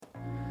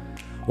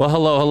Well,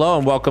 hello,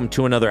 and welcome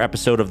to another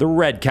episode of the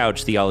Red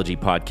Couch Theology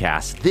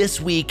Podcast.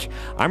 This week,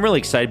 I'm really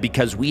excited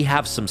because we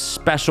have some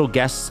special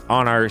guests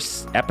on our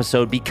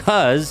episode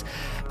because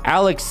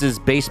Alex's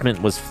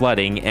basement was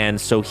flooding,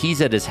 and so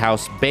he's at his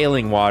house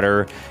bailing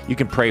water. You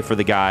can pray for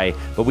the guy.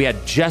 But we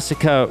had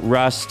Jessica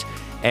Rust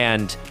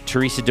and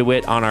Teresa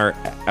DeWitt on our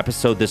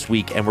episode this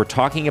week, and we're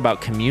talking about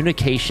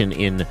communication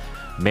in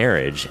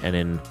marriage and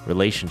in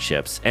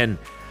relationships. And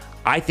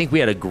I think we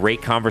had a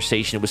great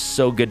conversation. It was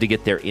so good to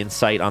get their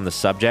insight on the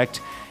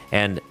subject.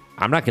 And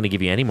I'm not going to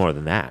give you any more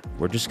than that.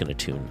 We're just going to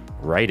tune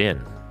right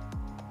in.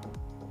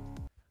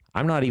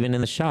 I'm not even in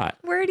the shot.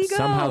 Where'd he go?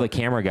 Somehow the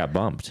camera got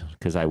bumped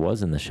because I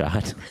was in the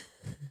shot.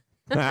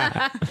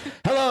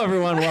 Hello,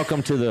 everyone.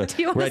 Welcome to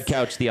the Red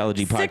Couch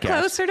Theology Podcast. Sit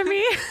closer to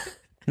me.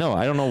 No,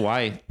 I don't know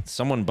why.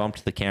 Someone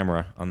bumped the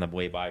camera on the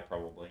way by,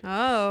 probably.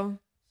 Oh.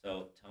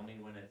 So tell me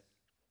when it's...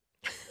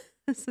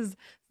 This is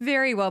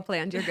very well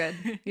planned. You're good.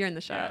 You're in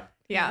the shot.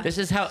 Yeah. This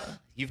is how...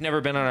 You've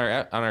never been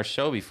on our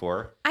show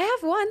before. I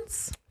have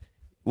once.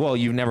 Well,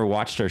 you've never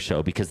watched our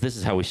show because this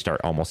is how we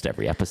start almost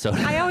every episode.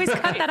 I always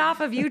cut that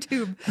off of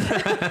YouTube.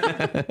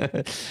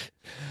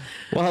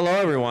 Well, hello,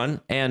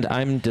 everyone. And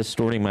I'm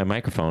distorting my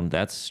microphone.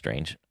 That's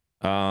strange.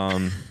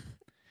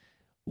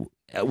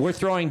 We're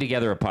throwing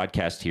together a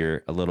podcast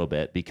here a little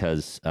bit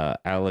because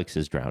Alex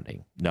is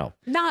drowning. No.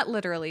 Not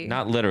literally.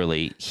 Not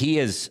literally. He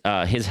is,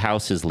 his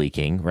house is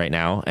leaking right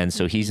now, and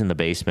so he's in the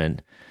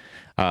basement.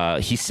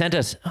 He sent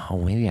us,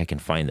 maybe I can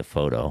find the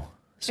photo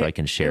so I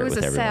can share it with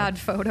everyone. It was a sad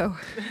photo.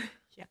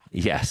 Yeah.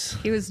 Yes.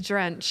 He was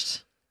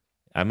drenched.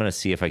 I'm going to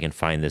see if I can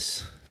find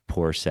this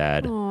poor,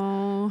 sad,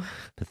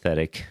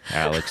 pathetic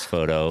Alex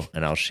photo,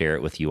 and I'll share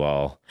it with you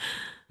all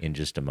in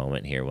just a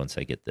moment here once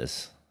I get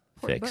this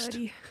fixed.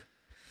 Buddy.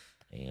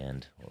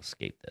 And we'll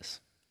escape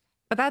this.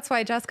 But that's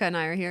why Jessica and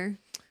I are here.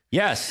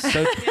 Yes.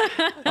 So,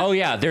 oh,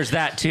 yeah, there's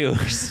that, too.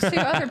 There's two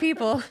other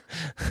people.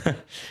 All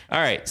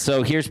right.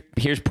 So here's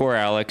poor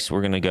Alex. We're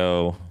going to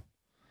go.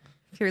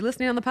 If you're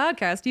listening on the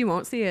podcast, you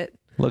won't see it.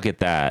 Look at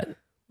that.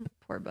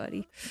 Poor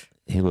buddy.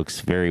 He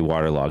looks very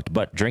waterlogged,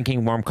 but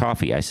drinking warm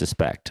coffee, I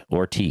suspect,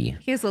 or tea.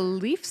 He has a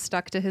leaf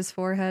stuck to his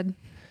forehead.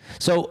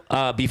 So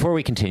before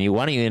we continue,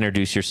 why don't you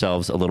introduce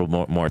yourselves a little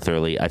more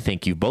thoroughly? I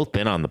think you've both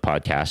been on the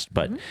podcast,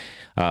 but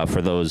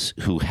for those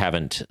who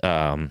haven't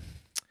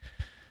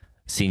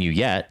seen you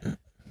yet,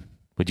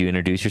 would you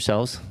introduce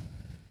yourselves?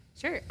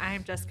 Sure.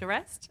 I'm Jessica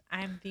Rust.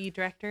 I'm the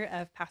director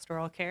of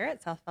pastoral care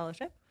at South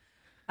Fellowship.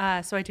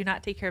 So I do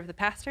not take care of the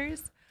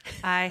pastors.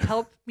 I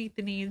help meet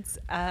the needs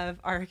of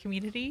our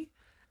community,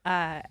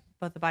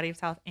 both the body of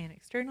South and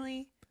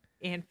externally,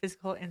 in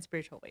physical and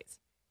spiritual ways.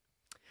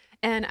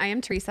 And I am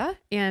Teresa,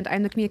 and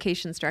I'm the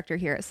communications director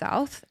here at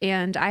South.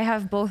 And I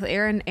have both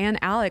Aaron and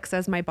Alex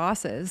as my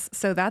bosses.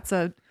 So that's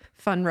a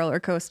fun roller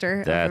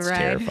coaster. That's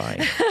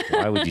terrifying.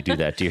 Why would you do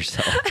that to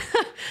yourself?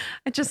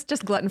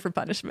 just glutton for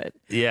punishment.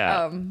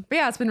 Yeah. But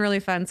yeah, it's been really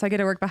fun. So I get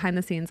to work behind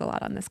the scenes a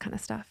lot on this kind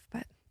of stuff.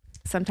 But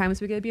sometimes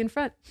we get to be in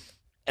front.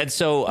 And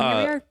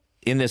so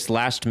in this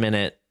last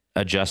minute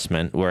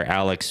adjustment where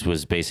Alex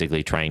was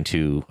basically trying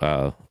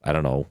to,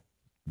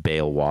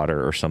 bail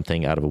water or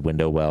something out of a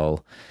window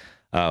well,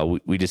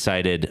 we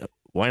decided,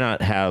 why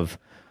not have,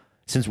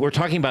 since we're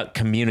talking about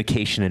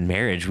communication in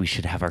marriage, we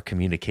should have our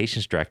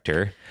communications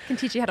director. Can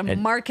teach you how to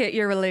market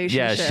your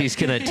relationship. Yeah, she's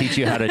going to teach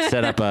you how to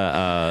set up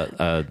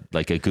a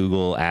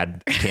Google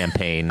ad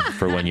campaign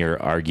for when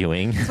you're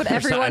arguing. That's what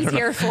everyone's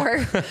here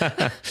for.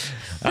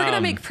 We're going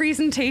to make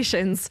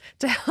presentations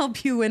to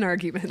help you win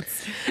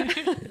arguments.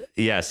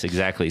 Yes,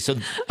 exactly. So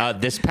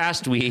this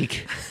past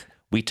week,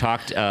 we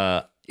talked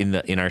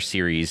in our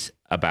series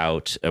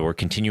about, we're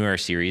continuing our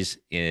series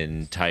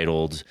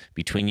entitled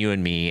Between You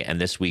and Me,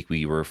 and this week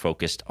we were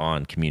focused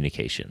on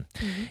communication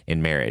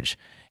in marriage.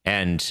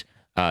 And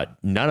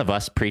none of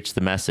us preached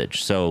the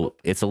message, so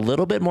it's a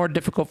little bit more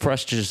difficult for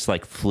us to just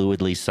like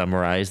fluidly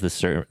summarize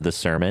the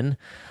sermon.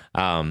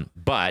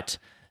 But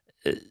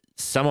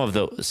some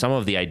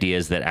of the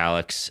ideas that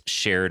Alex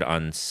shared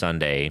on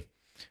Sunday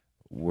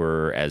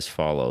were as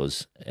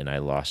follows, and I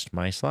lost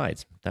my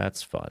slides.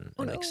 That's fun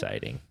and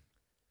exciting.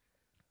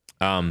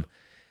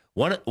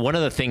 One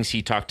of the things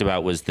he talked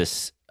about was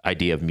this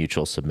idea of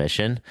mutual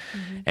submission,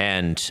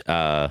 and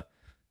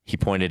he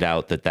pointed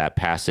out that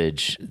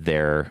passage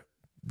there,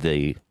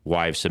 the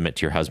wives submit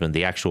to your husband,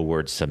 the actual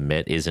word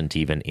submit isn't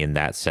even in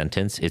that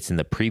sentence. It's in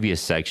the previous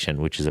section,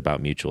 which is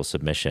about mutual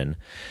submission.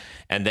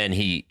 And then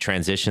he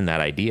transitioned that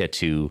idea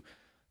to,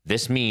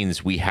 this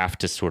means we have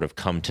to sort of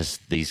come to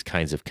these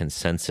kinds of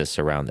consensus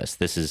around this.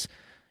 This is,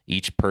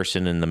 each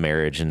person in the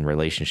marriage and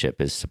relationship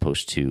is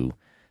supposed to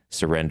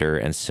surrender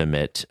and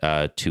submit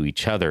to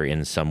each other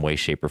in some way,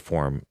 shape, or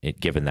form,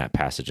 given that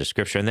passage of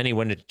scripture. And then he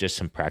went into just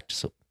some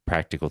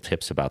practical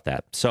tips about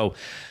that. So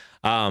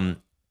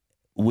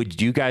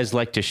would you guys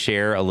like to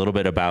share a little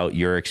bit about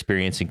your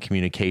experience in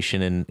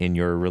communication in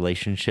your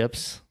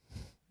relationships?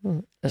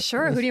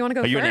 Sure. Who do you want to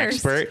go first? Are you an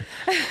expert?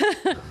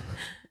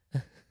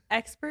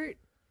 Expert?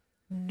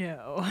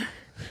 No.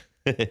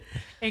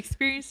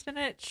 Experienced in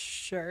it?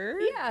 Sure.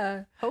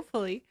 Yeah.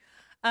 Hopefully.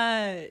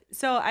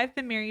 So I've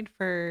been married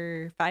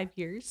for 5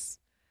 years.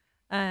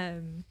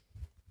 I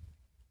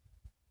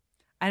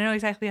don't know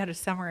exactly how to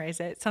summarize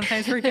it.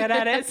 Sometimes we're good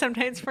at it,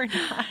 sometimes we're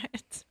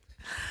not.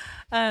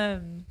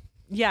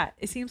 Yeah,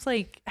 it seems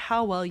like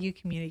how well you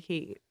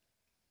communicate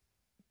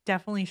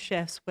definitely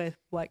shifts with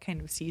what kind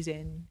of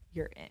season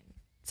you're in.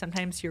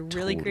 Sometimes you're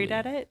really great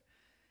at it.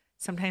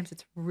 Sometimes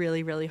it's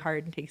really, really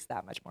hard and takes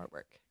that much more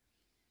work.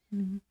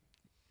 Mm-hmm.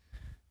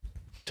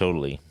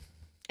 Totally.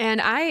 And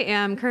I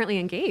am currently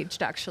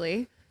engaged,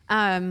 actually.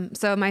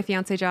 So my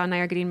fiance John and I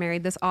are getting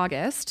married this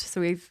August.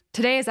 So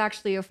today is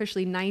actually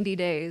officially 90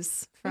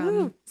 days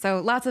from. So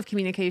lots of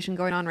communication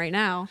going on right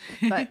now,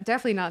 but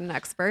definitely not an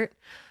expert.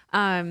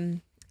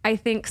 I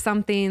think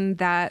something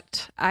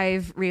that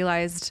I've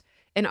realized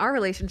in our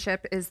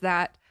relationship is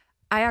that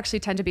I actually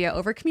tend to be an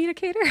over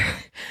communicator.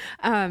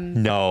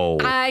 No,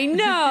 I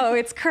know,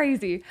 it's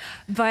crazy,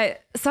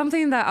 but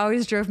something that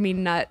always drove me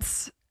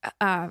nuts,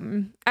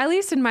 at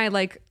least in my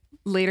like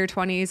later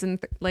 20s and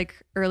like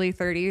early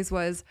 30s,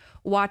 was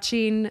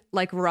watching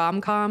like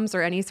rom-coms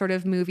or any sort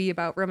of movie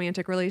about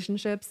romantic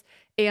relationships,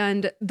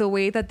 and the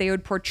way that they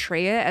would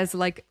portray it as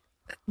like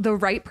the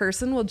right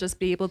person will just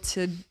be able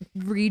to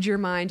read your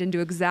mind and do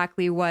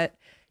exactly what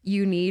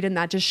you need, and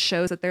that just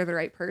shows that they're the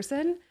right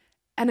person.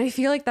 And I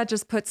feel like that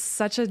just puts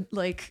such a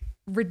like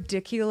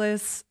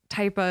ridiculous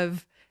type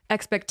of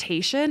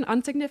expectation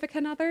on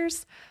significant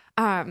others.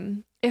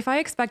 If I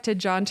expected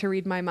John to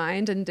read my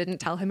mind and didn't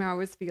tell him how I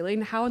was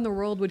feeling, how in the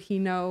world would he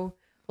know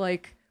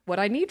like what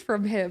I need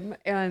from him?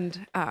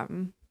 And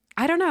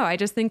I don't know. I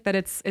just think that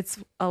it's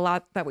a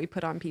lot that we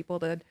put on people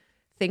to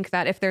think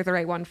that if they're the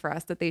right one for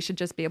us, that they should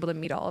just be able to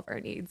meet all of our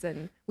needs,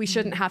 and we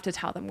shouldn't have to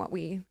tell them what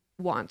we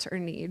want or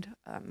need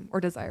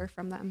or desire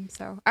from them.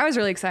 So I was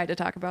really excited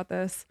to talk about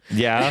this.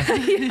 Yeah.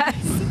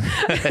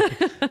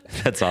 Yes.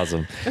 That's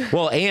awesome.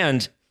 Well,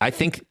 and I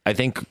think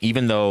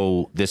even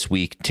though this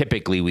week,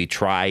 typically we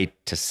try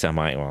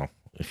to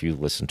if you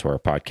listen to our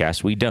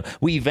podcast,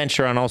 we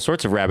venture on all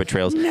sorts of rabbit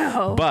trails.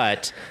 No.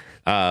 But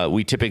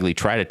we typically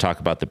try to talk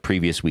about the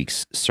previous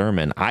week's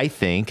sermon. I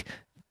think,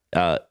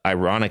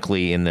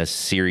 ironically, in this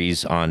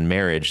series on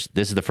marriage,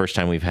 this is the first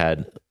time we've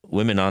had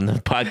women on the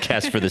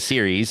podcast for the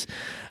series.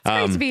 It's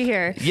great to be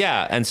here.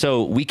 Yeah. And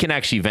so we can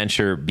actually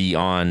venture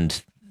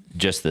beyond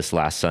just this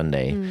last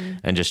Sunday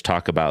and just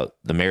talk about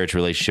the marriage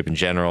relationship in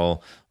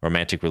general,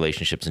 romantic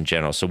relationships in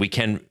general. So we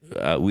can,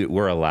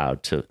 we're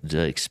allowed to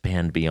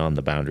expand beyond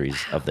the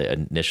boundaries of the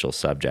initial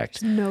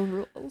subject. No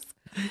rules.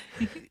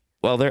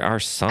 Well, there are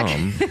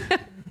some.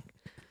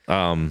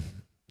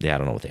 Yeah, I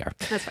don't know what they are.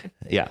 That's fine.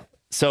 Yeah.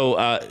 So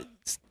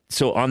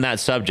on that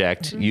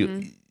subject,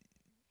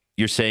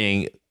 you're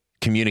saying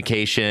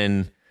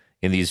communication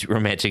in these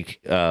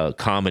romantic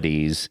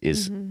comedies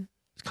is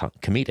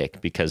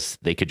comedic because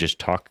they could just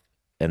talk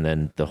and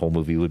then the whole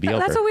movie would be over.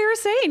 That's what we were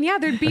saying. Yeah,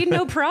 there'd be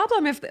no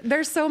problem if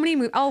there's so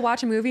many. I'll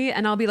watch a movie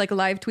and I'll be like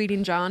live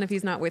tweeting John if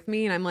he's not with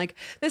me, and I'm like,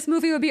 this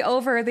movie would be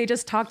over. They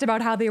just talked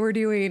about how they were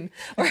doing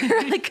or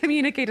like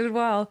communicated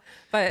well.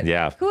 But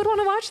yeah, who would want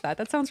to watch that?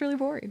 That sounds really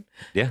boring.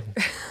 Yeah.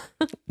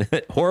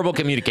 Horrible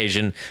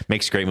communication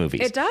makes great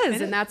movies. It does,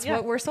 and that's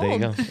what we're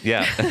sold. There you go.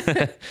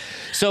 Yeah.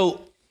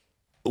 So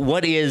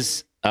what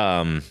is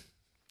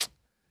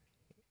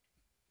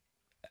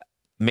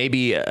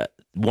maybe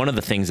one of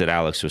the things that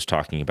Alex was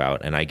talking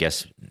about, and I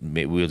guess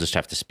we'll just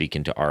have to speak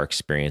into our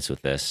experience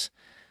with this.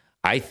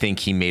 I think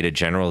he made a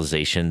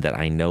generalization that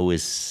I know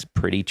is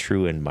pretty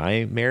true in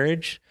my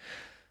marriage,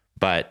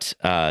 but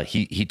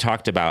he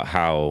talked about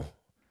how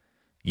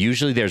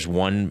usually there's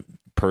one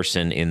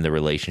person in the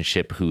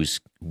relationship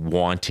who's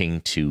wanting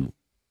to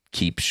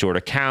keep short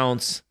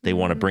accounts. They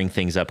want to bring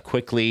things up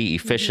quickly,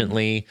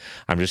 efficiently.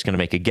 I'm just going to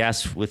make a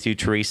guess with you,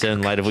 Teresa,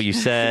 in light of what you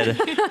said.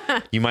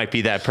 You might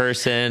be that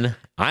person.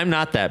 I'm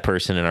not that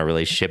person in our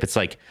relationship. It's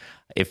like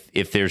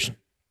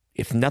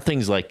if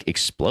nothing's like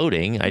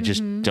exploding, I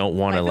just don't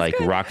want to like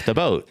rock the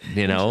boat,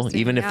 you know,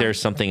 even if there's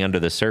something under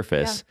the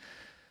surface.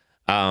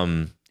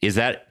 Yeah. Is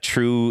that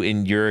true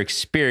in your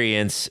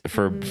experience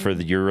for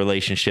your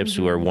relationships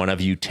where one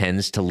of you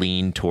tends to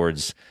lean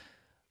towards,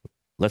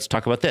 let's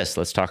talk about this.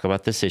 Let's talk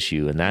about this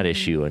issue and that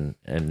issue.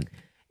 And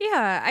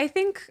yeah, I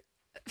think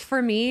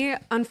for me,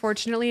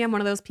 unfortunately, I'm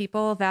one of those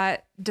people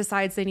that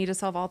decides they need to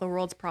solve all the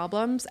world's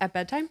problems at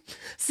bedtime.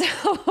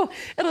 So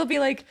it'll be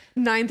like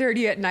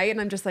 9:30 at night.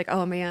 And I'm just like,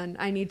 oh man,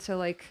 I need to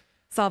like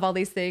solve all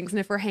these things. And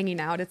if we're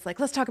hanging out, it's like,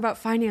 let's talk about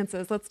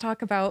finances. Let's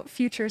talk about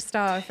future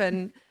stuff.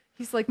 And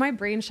he's like, my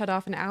brain shut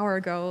off an hour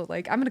ago.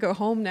 Like, I'm going to go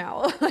home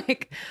now.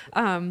 Like,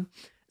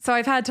 so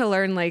I've had to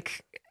learn,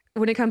 like,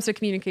 when it comes to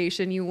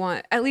communication, you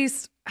want, at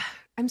least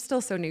I'm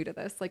still so new to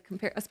this, like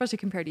especially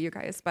compared to you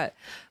guys, but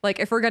like,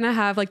 if we're going to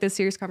have like this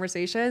serious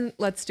conversation,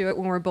 let's do it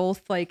when we're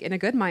both like in a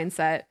good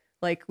mindset.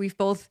 Like we've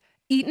both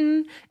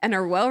eaten and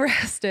are well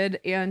rested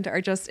and are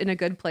just in a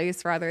good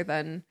place, rather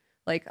than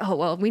like, oh,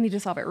 well, we need to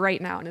solve it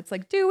right now. And it's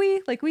like, do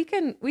we? Like, we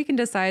can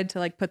decide to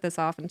like put this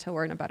off until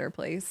we're in a better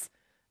place.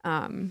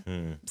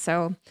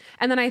 So,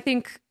 and then I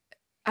think,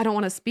 I don't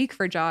want to speak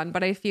for John,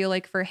 but I feel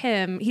like for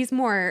him, he's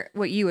more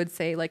what you would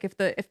say. Like if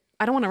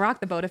I don't want to rock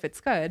the boat if it's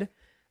good,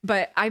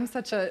 but I'm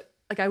such a,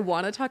 like, I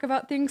want to talk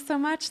about things so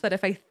much that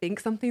if I think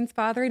something's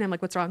bothering, I'm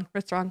like, what's wrong?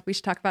 What's wrong? We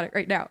should talk about it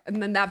right now.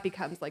 And then that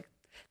becomes like,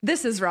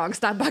 this is wrong.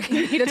 Stop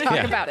bugging me to talk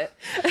about it.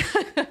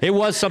 It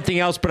was something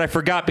else, but I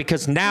forgot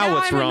because now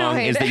what's wrong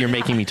is that you're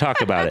making me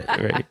talk about it.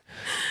 Right.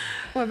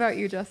 What about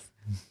you, Jess?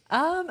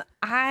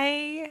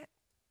 I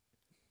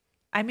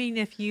mean,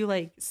 if you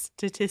like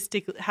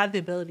statistically have the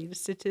ability to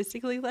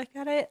statistically look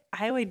at it,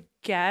 I would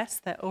guess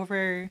that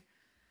over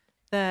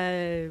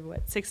the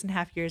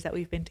 6.5 years that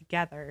we've been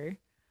together,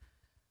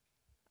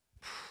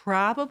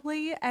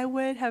 probably I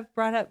would have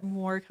brought up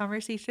more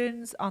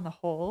conversations on the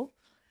whole.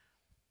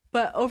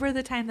 But over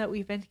the time that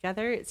we've been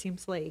together, it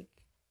seems like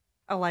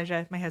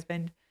Elijah, my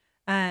husband,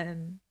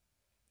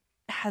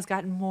 has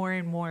gotten more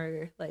and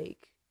more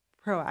like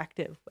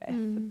proactive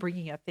with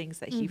bringing up things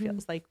that he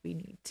feels like we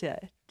need to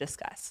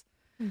discuss.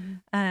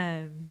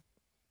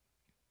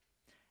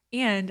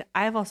 And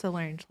I've also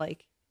learned,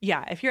 like,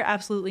 yeah, if you're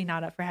absolutely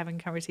not up for having a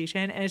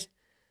conversation and it's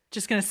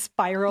just going to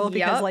spiral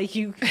because like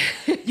you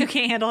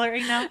can't handle it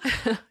right now,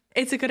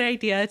 it's a good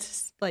idea to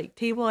like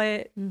table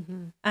it.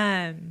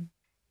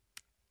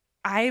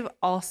 I've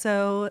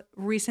also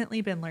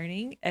recently been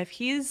learning I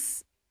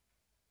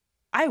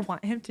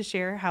want him to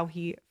share how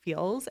he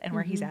feels and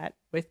where he's at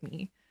with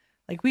me.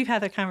 Like, we've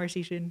had the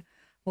conversation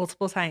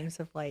multiple times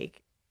of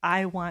like,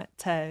 I want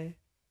to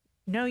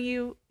know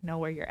you, know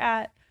where you're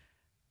at,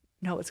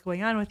 know what's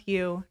going on with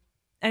you.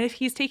 And if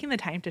he's taking the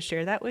time to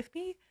share that with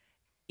me,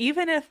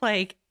 even if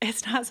like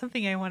it's not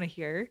something I want to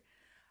hear,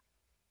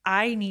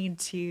 I need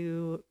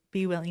to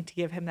be willing to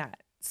give him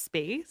that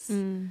space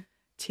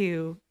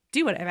to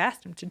do what I've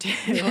asked him to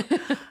do.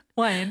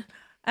 One,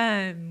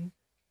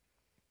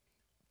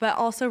 but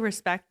also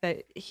respect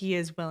that he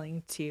is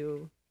willing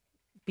to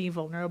be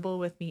vulnerable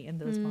with me in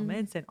those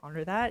moments and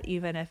honor that,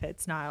 even if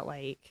it's not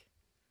like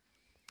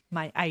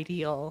my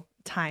ideal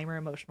time or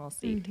emotional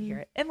state to hear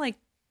it. And like,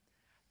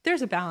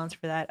 there's a balance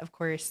for that, of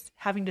course,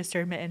 having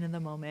discernment in the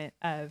moment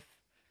of,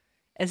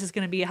 is this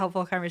going to be a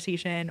helpful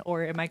conversation,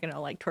 or am I going to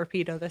like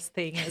torpedo this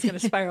thing and it's going to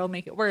spiral,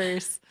 make it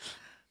worse?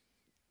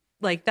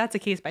 Like, that's a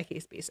case by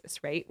case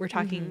basis, right? We're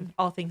talking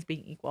all things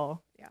being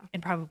equal,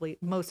 and probably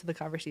most of the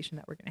conversation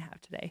that we're going to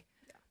have today.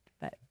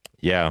 But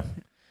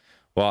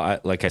well,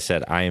 like I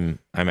said, I'm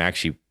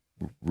actually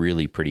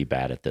really pretty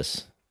bad at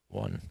this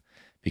one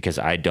because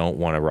I don't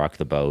want to rock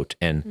the boat,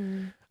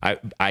 and I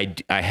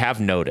have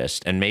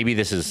noticed, and maybe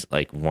this is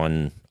like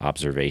one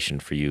observation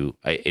for you.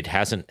 It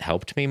hasn't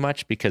helped me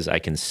much because I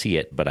can see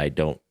it, but I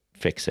don't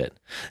fix it.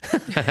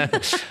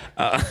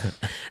 I've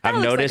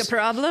noticed like a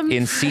problem.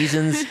 in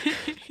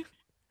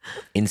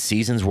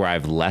seasons where I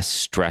have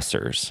less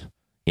stressors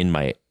in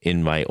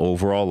my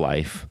overall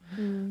life,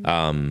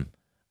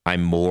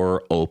 I'm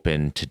more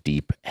open to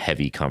deep,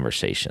 heavy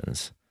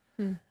conversations.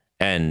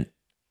 And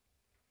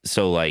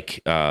so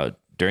like,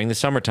 during the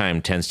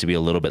summertime tends to be a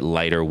little bit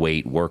lighter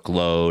weight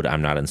workload.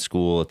 I'm not in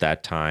school at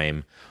that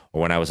time.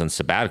 Or when I was on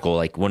sabbatical,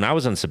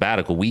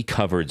 we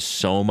covered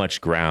so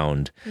much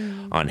ground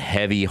on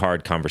heavy,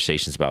 hard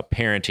conversations about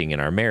parenting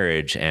and our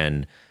marriage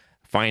and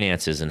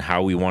finances and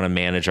how we want to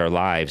manage our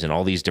lives and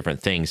all these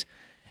different things.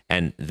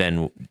 And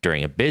then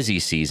during a busy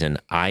season,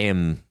 I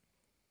am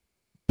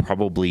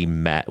probably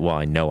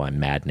I know I'm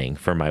maddening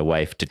for my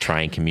wife to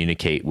try and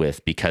communicate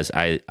with, because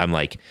I'm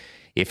like,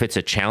 if it's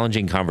a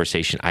challenging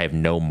conversation, I have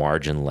no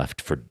margin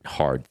left for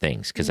hard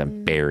things because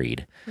I'm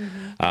buried.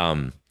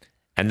 And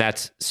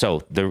that's,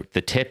 so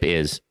the tip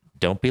is,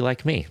 don't be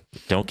like me.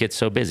 Don't get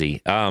so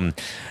busy. And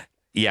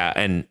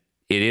it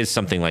is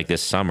something like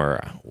this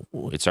summer.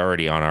 It's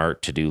already on our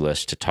to-do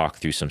list to talk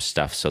through some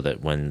stuff so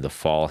that when the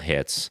fall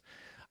hits,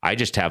 I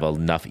just have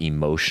enough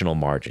emotional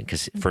margin,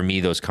 because for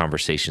me, those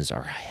conversations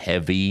are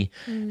heavy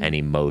and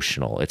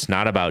emotional. It's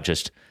not about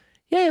just,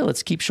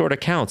 let's keep short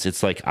accounts.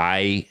 It's like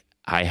I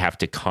have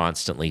to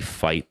constantly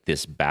fight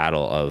this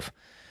battle of,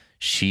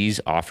 she's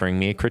offering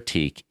me a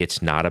critique.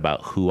 It's not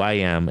about who I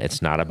am.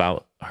 It's not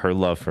about her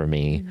love for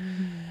me.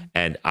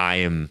 And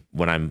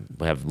when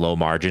I have low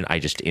margin, I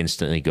just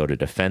instantly go to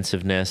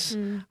defensiveness.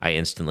 I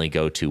instantly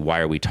go to, why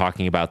are we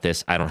talking about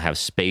this? I don't have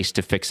space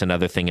to fix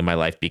another thing in my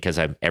life because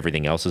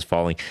everything else is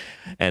falling,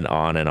 and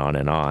on and on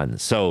and on.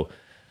 So,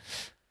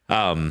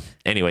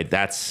 anyway,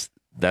 that's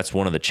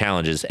one of the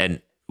challenges.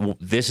 And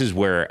this is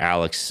where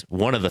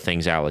one of the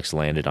things Alex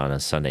landed on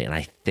Sunday. And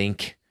I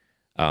think,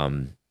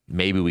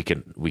 maybe we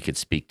could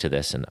speak to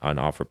this and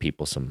offer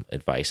people some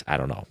advice. I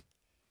don't know.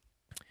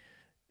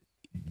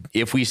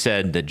 If we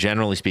said that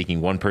generally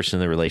speaking, one person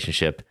in the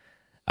relationship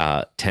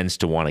tends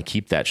to want to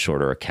keep that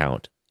shorter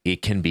account,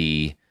 it can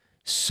be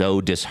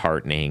so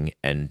disheartening.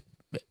 And,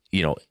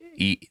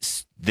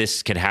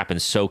 this can happen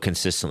so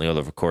consistently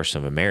over the course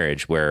of a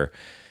marriage, where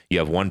you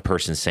have one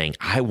person saying,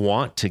 I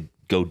want to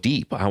go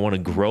deep. I want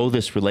to grow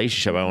this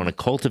relationship. I want to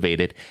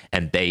cultivate it.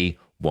 And they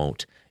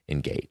won't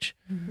engage.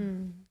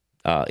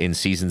 In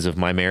seasons of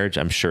my marriage,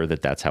 I'm sure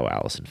that's how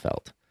Allison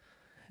felt.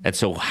 And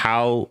so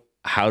how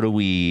do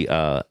we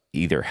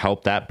either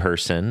help that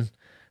person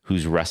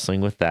who's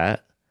wrestling with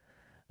that?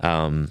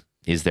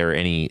 Is there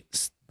any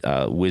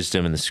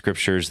wisdom in the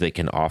scriptures. They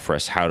can offer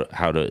us how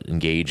to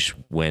engage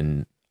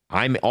when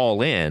I'm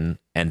all in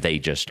and they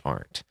just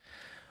aren't.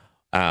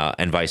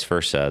 And vice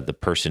versa, the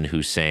person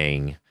who's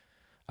saying,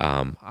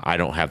 I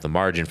don't have the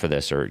margin for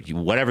this, or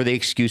whatever the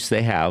excuse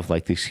they have,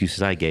 like the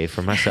excuses I gave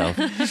for myself.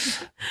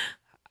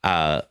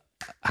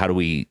 How do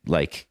we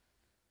like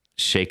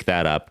shake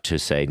that up to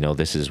say, no,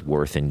 this is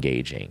worth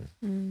engaging?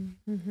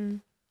 Mm-hmm.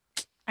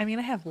 I mean,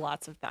 I have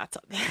lots of thoughts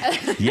on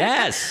that.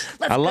 Yes.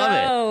 I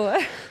love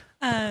it.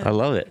 I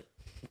love it.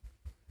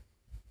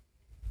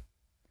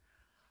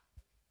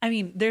 I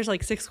mean, there's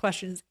like 6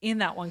 questions in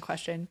that one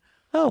question.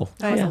 Oh,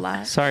 that was a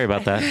lot. Sorry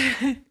about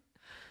that.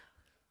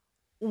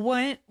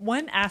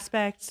 One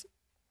aspect,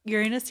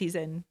 you're in a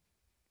season.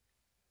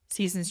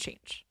 Seasons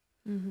change.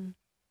 Mm-hmm.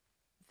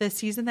 The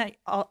season that,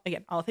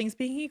 all things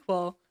being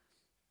equal,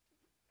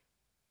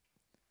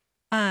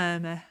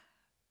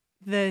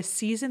 the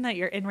season that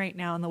you're in right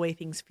now and the way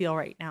things feel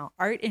right now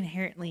aren't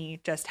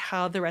inherently just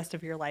how the rest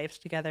of your lives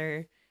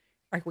together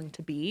are going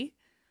to be.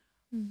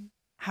 Mm-hmm.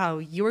 How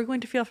you are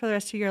going to feel for the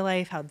rest of your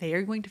life, how they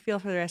are going to feel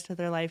for the rest of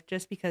their life,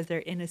 just because they're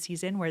in a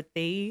season where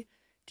they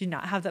do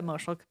not have the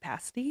emotional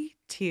capacity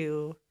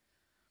to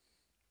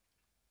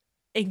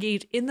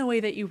engage in the way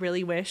that you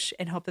really wish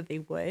and hope that they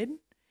would.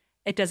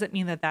 It doesn't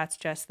mean that that's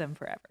just them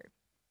forever.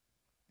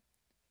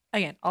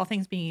 Again, all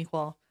things being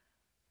equal,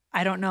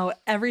 I don't know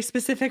every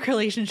specific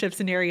relationship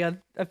scenario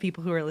of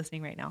people who are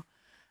listening right now.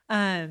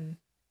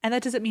 And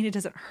that doesn't mean it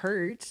doesn't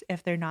hurt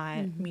if they're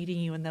not meeting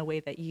you in the way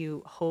that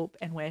you hope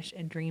and wish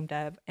and dreamed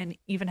of, and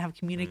even have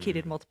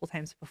communicated multiple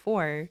times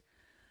before.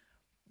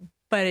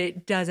 But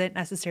it doesn't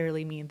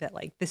necessarily mean that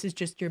like this is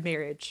just your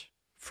marriage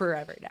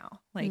forever now.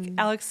 Like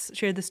Alex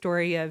shared the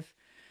story of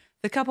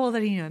the couple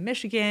that he knew in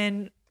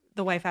Michigan.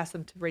 The wife asked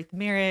them to rate the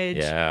marriage.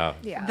 Yeah.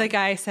 The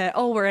guy said,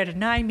 "Oh, we're at a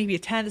 9, maybe a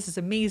 10. This is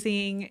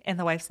amazing." And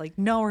the wife's like,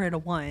 "No, we're at a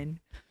 1."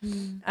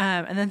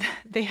 And then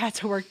they had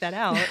to work that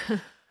out.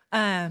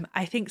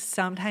 I think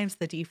sometimes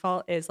the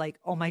default is like,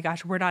 "Oh my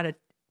gosh, we're not at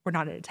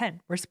a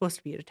 10. We're supposed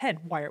to be at a 10.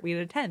 Why aren't we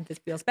at a 10? This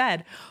feels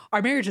bad.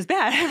 Our marriage is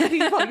bad.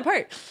 Everything's falling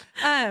apart."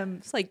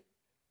 It's like,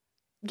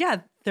 yeah,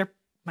 there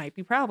might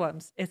be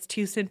problems. It's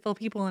 2 sinful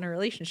people in a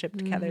relationship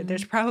together.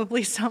 There's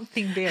probably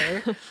something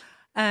there.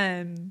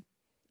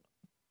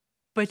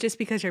 But just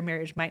because your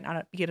marriage might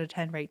not be at a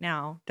 10 right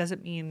now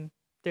doesn't mean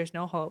there's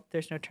no hope.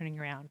 There's no turning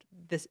around.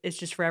 This is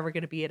just forever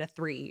going to be at a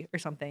 3 or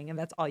something. And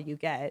that's all you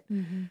get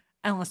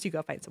unless you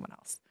go find someone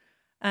else.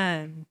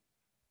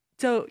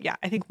 So yeah,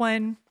 I think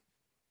 1,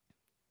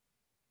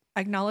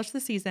 acknowledge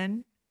the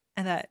season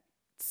and that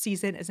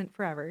season isn't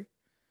forever.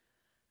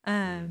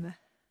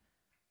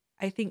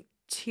 I think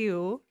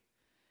 2,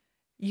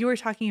 you were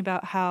talking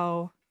about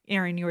how,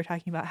 Aaron,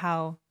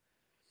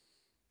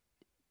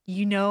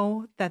 you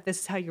know that this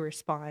is how you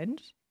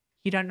respond.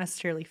 You don't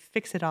necessarily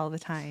fix it all the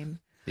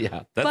time.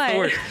 Yeah, that's the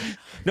word.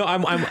 No,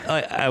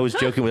 I was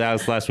joking with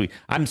Alex last week.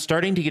 I'm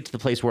starting to get to the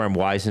place where I'm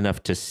wise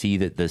enough to see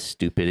that the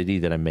stupidity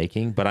that I'm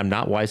making, but I'm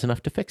not wise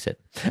enough to fix it.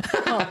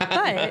 But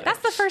that's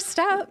the first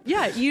step.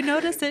 Yeah, you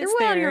notice it's You're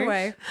well on your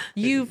way.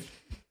 You've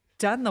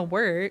done the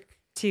work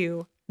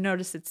to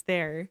notice it's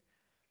there.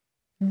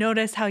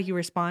 Notice how you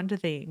respond to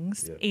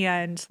things,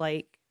 and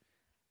like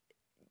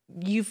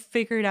you've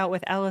figured out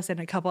with Ellis and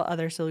a couple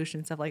other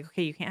solutions of like,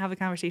 okay, you can't have a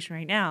conversation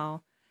right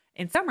now.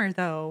 In summer,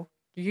 though,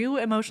 you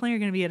emotionally are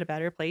going to be at a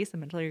better place,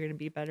 and mentally you're going to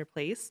be a better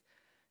place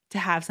to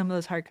have some of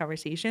those hard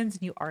conversations,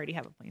 and you already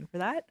have a plan for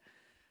that.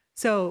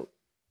 So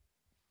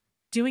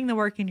doing the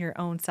work in your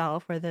own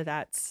self, whether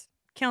that's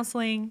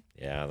counseling,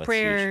 that's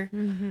prayer,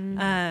 huge.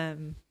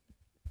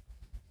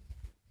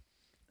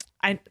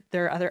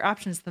 there are other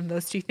options than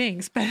those 2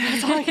 things, but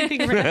that's all I can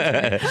think of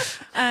right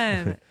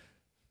now.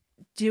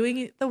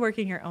 Doing the work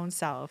in your own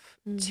self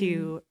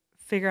to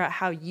figure out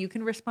how you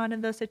can respond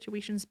in those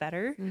situations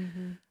better,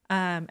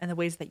 and the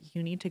ways that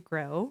you need to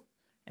grow,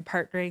 and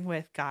partnering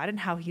with God and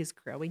how He's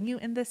growing you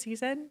in this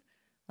season.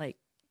 Like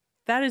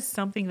that is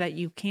something that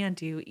you can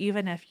do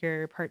even if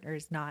your partner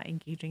is not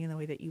engaging in the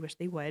way that you wish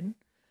they would.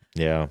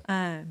 Yeah.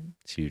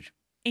 It's huge.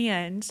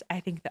 And I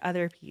think the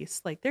other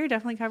piece, like there are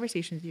definitely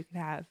conversations you can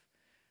have,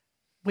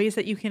 ways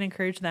that you can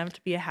encourage them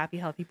to be a happy,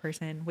 healthy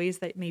person, ways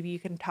that maybe you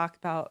can talk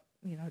about,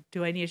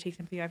 do I need to take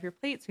something off your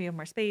plate so you have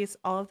more space?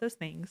 All of those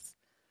things.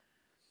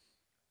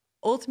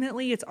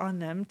 Ultimately, it's on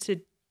them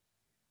to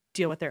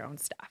deal with their own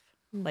stuff.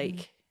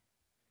 Like,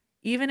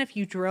 even if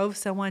you drove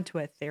someone to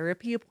a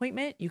therapy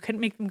appointment, you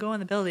couldn't make them go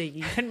in the building.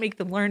 You couldn't make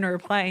them learn or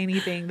apply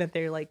anything that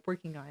they're like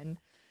working on.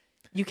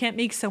 You can't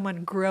make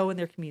someone grow in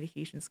their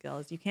communication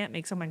skills. You can't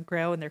make someone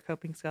grow in their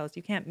coping skills.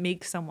 You can't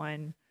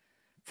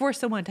force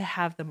someone to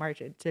have the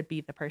margin to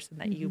be the person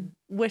that you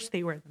wish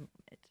they were in the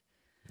moment.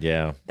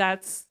 Yeah.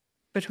 That's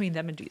between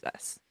them and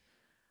Jesus.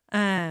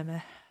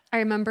 I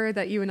remember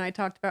that you and I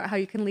talked about how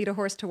you can lead a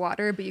horse to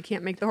water, but you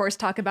can't make the horse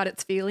talk about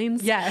its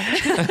feelings. Yeah.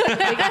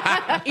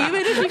 Like,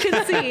 even if you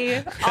can see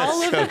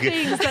all of the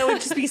things that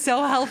would just be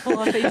so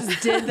helpful if they just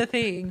did the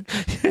thing,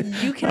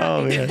 you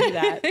cannot make them do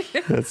that.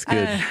 That's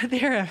good.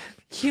 They're a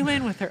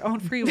human with their own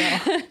free will.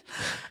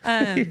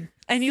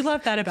 And you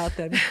love that about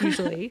them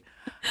usually.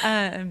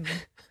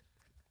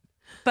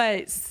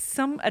 But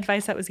some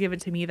advice that was given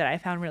to me that I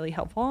found really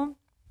helpful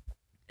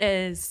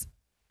is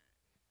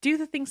do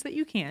the things that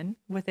you can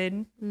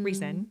within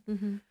reason.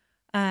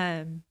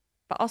 Mm-hmm.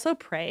 But also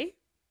pray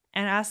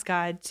and ask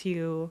God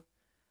to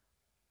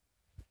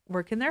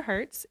work in their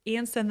hearts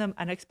and send them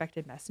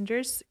unexpected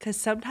messengers. Because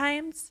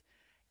sometimes,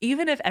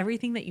 even if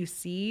everything that you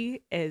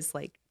see is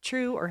like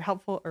true or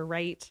helpful or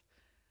right,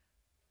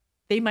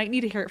 they might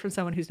need to hear it from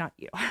someone who's not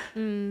you.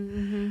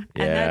 Mm-hmm. And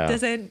that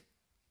doesn't,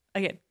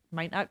 again,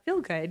 might not feel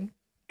good.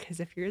 Because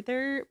if you're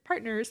their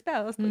partner or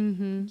spouse,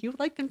 like, you would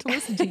like them to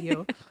listen to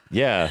you.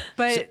 Yeah.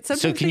 But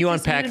sometimes so can you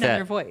unpack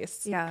that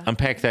voice? Yeah.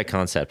 Unpack that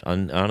concept,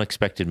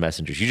 unexpected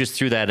messengers. You just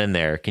threw that in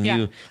there. Can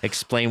you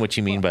explain what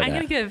you mean by that? I'm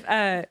going to give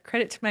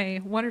credit to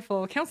my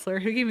wonderful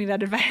counselor who gave me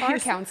that advice. Our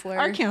counselor.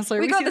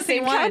 We got the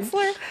same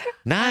counselor.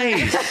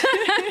 Nice.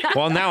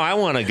 Well, now I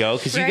want to go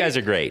because you guys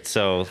are great.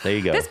 So there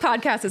you go. This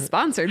podcast is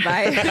sponsored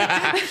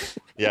by.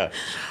 Yeah.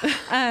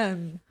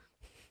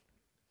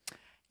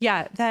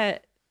 Yeah,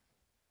 that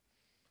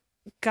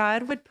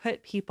God would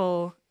put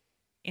people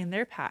in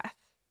their path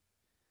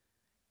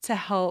to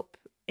help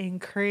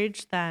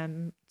encourage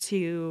them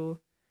to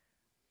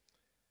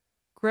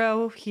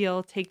grow,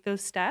 heal, take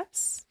those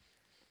steps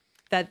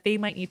that they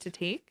might need to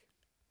take,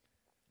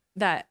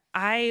 that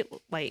I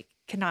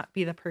cannot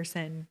be the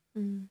person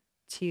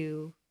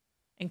to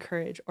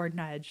encourage or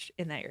nudge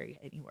in that area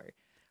anymore.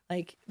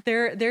 Like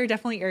there are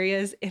definitely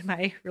areas in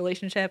my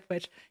relationship,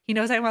 which he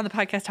knows I'm on the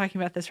podcast talking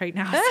about this right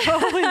now. So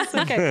it's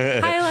okay.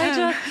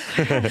 Hi,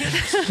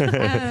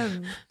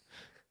 Elijah.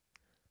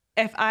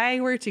 If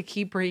I were to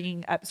keep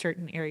bringing up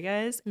certain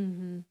areas,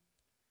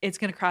 it's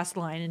going to cross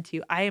the line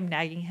into I am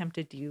nagging him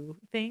to do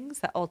things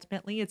that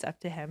ultimately it's up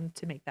to him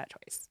to make that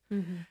choice.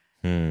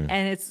 And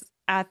it's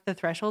at the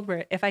threshold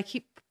where if I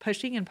keep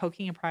pushing and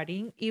poking and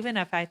prodding, even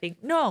if I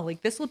think, no,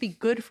 like this will be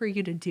good for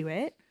you to do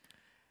it,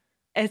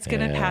 it's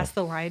going to pass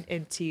the line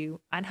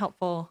into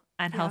unhelpful,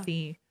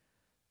 unhealthy,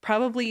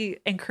 probably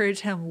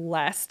encourage him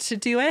less to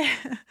do it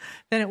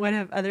than it would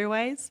have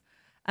otherwise.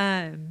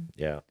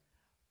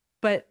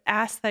 But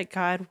ask that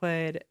God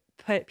would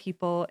put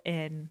people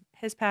in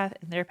his path,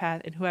 in their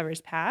path, in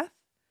whoever's path,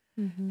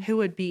 who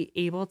would be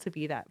able to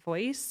be that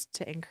voice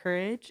to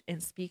encourage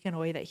and speak in a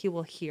way that he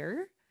will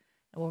hear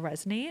and will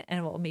resonate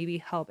and will maybe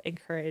help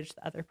encourage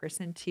the other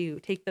person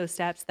to take those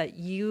steps that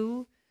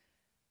you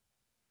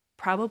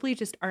probably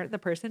just aren't the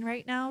person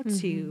right now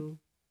to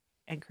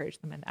encourage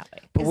them in that way.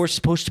 But we're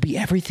supposed to be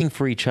everything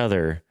for each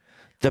other.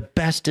 The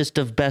bestest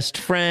of best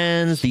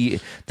friends,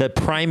 the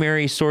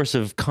primary source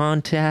of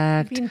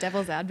contact. Being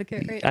devil's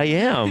advocate, right? I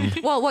am.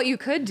 Well, what you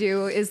could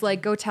do is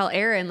like go tell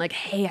Aaron, like,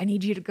 hey, I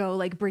need you to go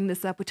like bring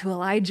this up to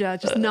Elijah,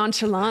 just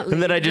nonchalantly.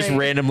 And then I just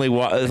randomly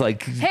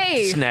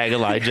snag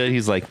Elijah.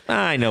 He's like,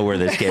 I know where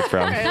this came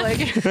from. Right,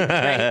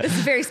 this is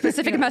a very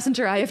specific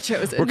messenger I have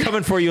chosen. We're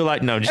coming for you,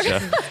 like no, just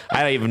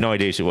I have no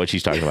idea what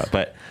she's talking about,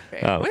 but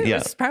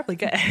It's probably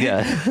good.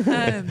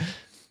 Yeah.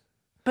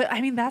 But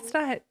I mean,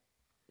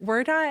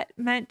 we're not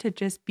meant to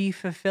just be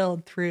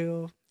fulfilled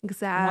through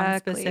one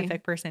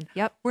specific person.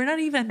 Yep. We're not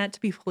even meant to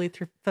be fully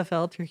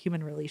fulfilled through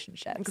human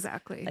relationships.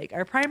 Exactly. Like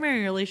our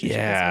primary relationship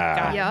is with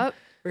God. Yep.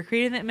 We're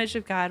created in the image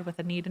of God with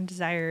a need and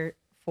desire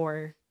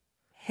for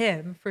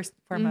him first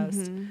and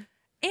foremost,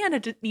 and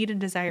a need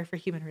and desire for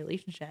human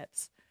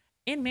relationships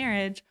in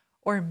marriage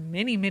or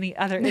many, many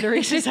other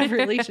iterations of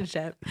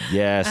relationship.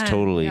 Yes,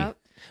 totally. Yep.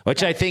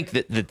 Which I think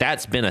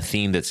that's been a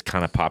theme that's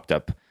kind of popped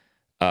up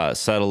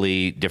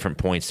subtly, different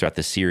points throughout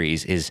the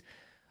series is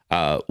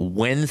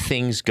when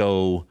things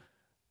go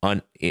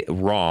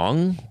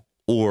wrong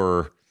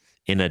or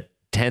in a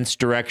tense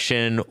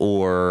direction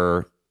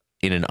or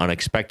in an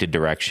unexpected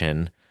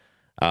direction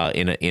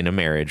in a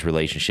marriage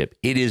relationship,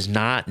 it is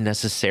not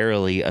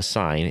necessarily a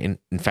sign.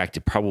 In fact,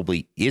 it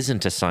probably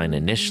isn't a sign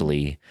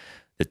initially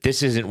that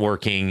this isn't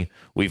working.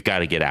 We've got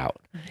to get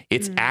out.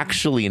 It's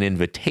actually an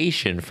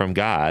invitation from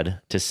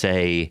God to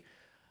say,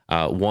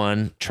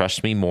 one,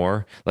 trust me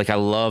more. Like I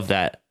love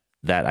that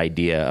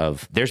idea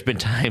of there's been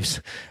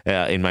times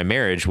in my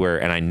marriage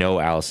where, and I know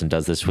Allison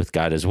does this with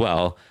God as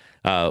well,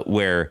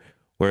 where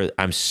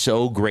I'm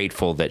so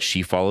grateful that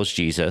she follows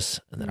Jesus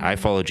and that I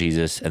follow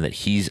Jesus and that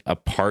he's a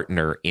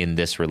partner in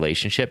this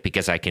relationship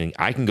because I can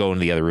go into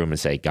the other room and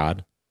say,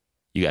 God,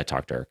 you got to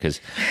talk to her because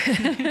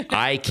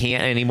I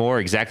can't anymore.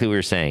 Exactly what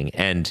you're saying.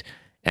 And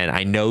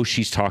I know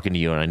she's talking to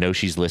you and I know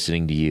she's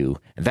listening to you.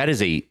 And that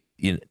is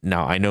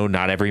now I know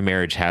not every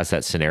marriage has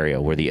that scenario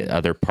where the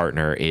other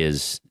partner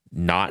is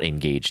not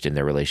engaged in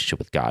their relationship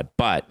with God,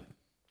 but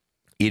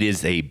it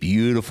is a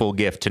beautiful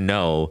gift to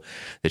know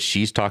that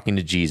she's talking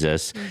to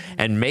Jesus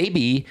and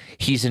maybe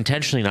he's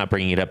intentionally not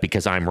bringing it up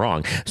because I'm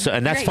wrong. So,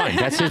 and that's fine.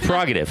 That's his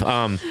prerogative.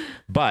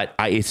 But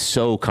it's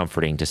so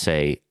comforting to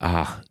say,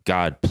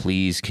 God,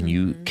 please, can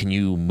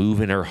you move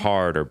in her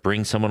heart or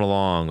bring someone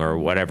along or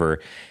whatever.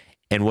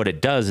 And what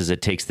it does is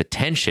it takes the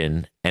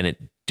tension and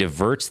it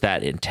diverts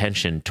that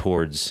intention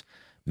towards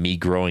me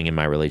growing in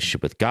my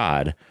relationship with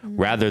God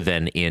rather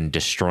than in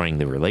destroying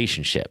the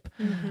relationship.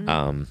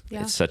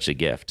 It's such a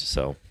gift.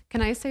 So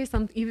can I say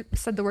something? You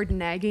said the word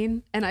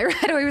nagging, and I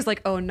right away was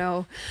like, oh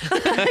no.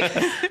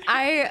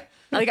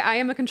 I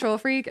am a control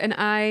freak, and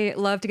I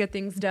love to get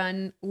things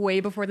done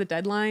way before the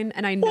deadline.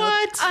 And I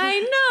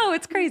know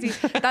it's crazy.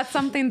 That's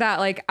something that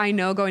like, I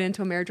know going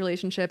into a marriage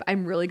relationship,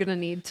 I'm really going to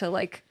need to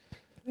like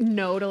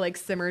know to like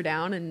simmer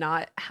down and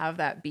not have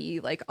that be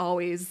like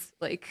always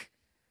like,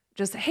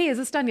 just, hey, is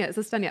this done yet? Is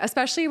this done yet?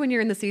 Especially when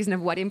you're in the season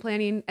of wedding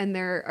planning and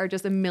there are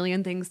just a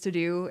million things to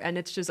do and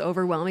it's just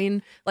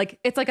overwhelming. Like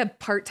it's like a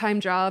part-time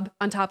job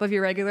on top of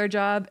your regular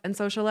job and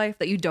social life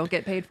that you don't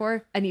get paid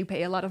for and you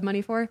pay a lot of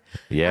money for.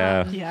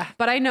 Yeah.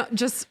 But I know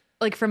just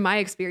like from my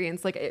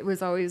experience, like it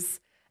was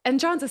always, and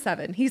John's a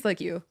 7. He's like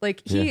you.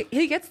 Like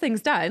he gets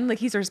things done. Like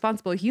he's a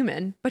responsible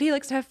human, but he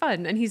likes to have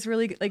fun and he's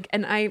really like,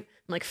 and I'm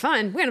like,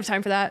 fun. We don't have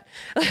time for that.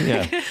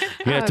 Yeah.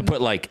 You have to put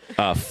like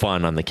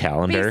fun on the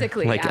calendar,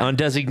 basically, like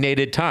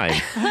undesignated time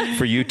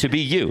for you to be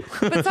you.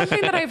 But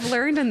something that I've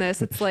learned in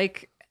this, it's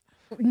like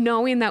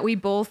knowing that we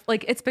both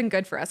like, it's been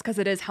good for us because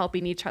it is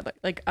helping each other,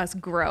 like us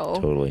grow.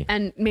 Totally.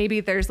 And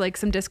maybe there's like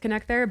some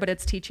disconnect there, but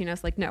it's teaching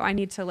us like, no, I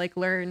need to like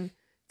learn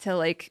to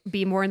like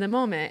be more in the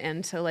moment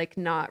and to like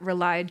not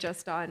rely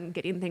just on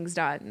getting things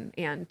done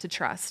and to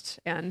trust.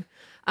 And,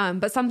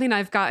 but something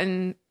I've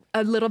gotten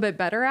a little bit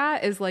better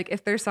at is like,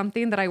 if there's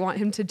something that I want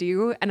him to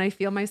do and I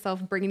feel myself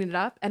bringing it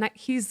up and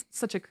he's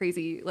such a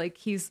crazy, like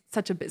he's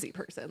such a busy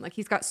person. Like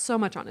he's got so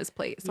much on his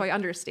plate. So I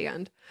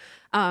understand.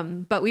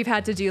 But we've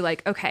had to do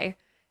like, okay,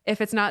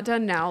 if it's not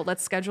done now,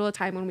 let's schedule a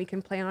time when we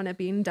can plan on it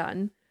being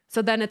done.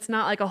 So then it's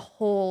not like a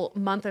whole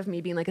month of me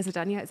being like, is it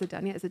done yet? Is it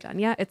done yet? Is it done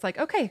yet? It's like,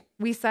 okay,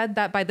 we said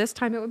that by this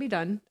time it would be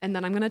done. And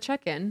then I'm going to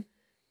check in.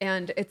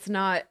 And it's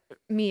not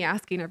me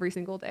asking every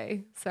single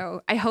day.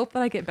 So I hope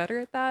that I get better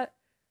at that.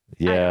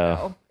 Yeah. I don't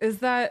know.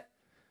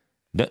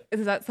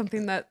 Is that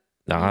something that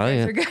you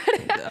guys are good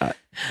at?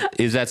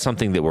 Is that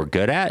something that we're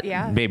good at?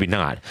 Yeah. Maybe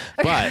not.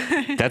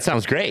 But that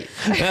sounds great.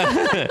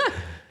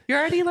 You're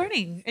already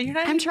learning and you're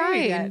not I'm even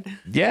married trying.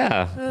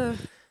 yet.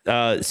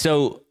 Yeah.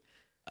 So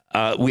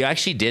we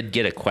actually did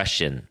get a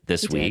question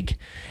this week,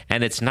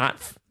 and it's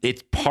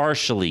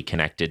partially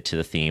connected to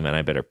the theme, and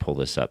I better pull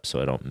this up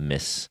so I don't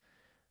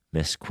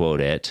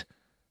misquote it.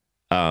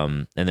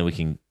 And then we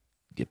can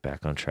get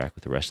back on track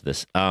with the rest of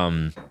this.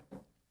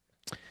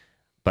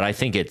 But I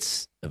think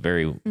it's a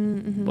very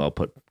well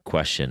put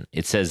question.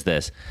 It says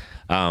this: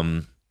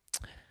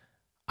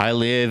 I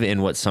live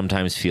in what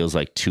sometimes feels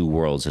like two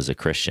worlds as a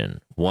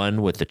Christian,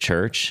 one with the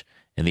church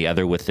and the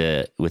other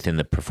within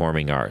the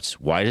performing arts.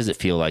 Why does it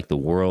feel like the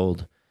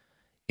world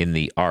in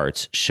the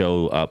arts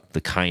shows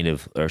the kind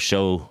of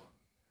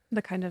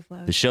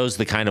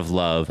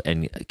love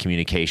and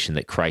communication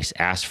that Christ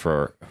asked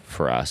for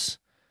us,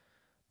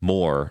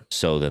 more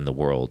so than the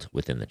world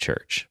within the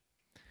church?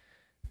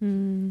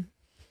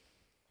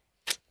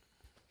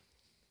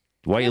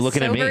 Why are you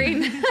looking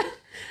sobering. at me?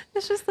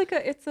 It's just like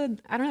I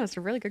don't know. It's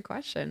a really good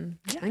question.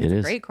 I think It it's is.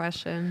 a great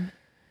question.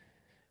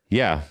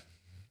 Yeah.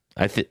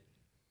 I think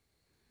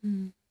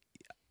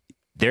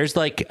there's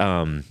like,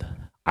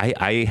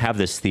 I have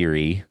this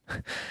theory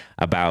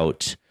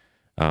about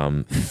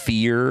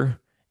fear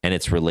and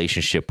its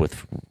relationship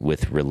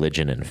with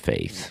religion and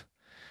faith.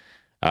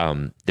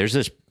 There's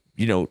this,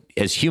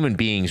 as human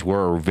beings,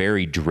 we're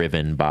very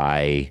driven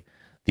by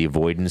the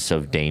avoidance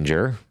of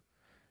danger,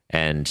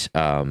 and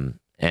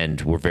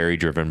we're very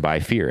driven by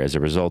fear as a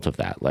result of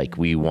that. Like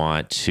we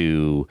want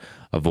to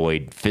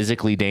avoid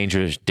physically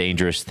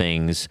dangerous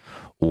things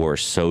or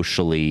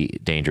socially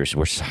dangerous.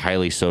 We're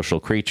highly social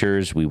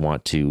creatures. We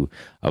want to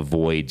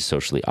avoid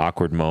socially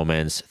awkward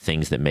moments,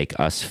 things that make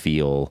us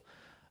feel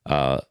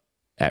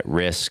at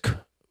risk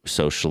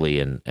socially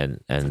and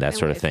that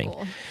sort of thing.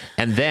 Cool.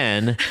 And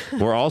then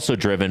we're also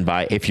driven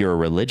by, if you're a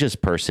religious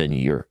person,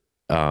 you're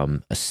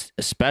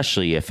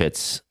especially if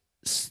it's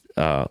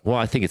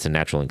I think it's a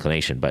natural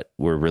inclination, but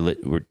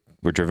we're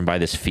driven by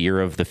this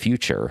fear of the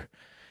future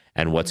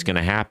and what's going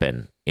to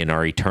happen in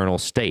our eternal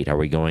state. Are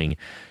we going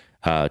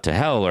to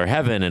hell or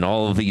heaven? And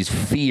all of these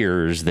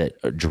fears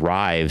that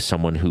drive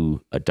someone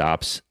who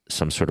adopts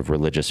some sort of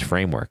religious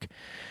framework.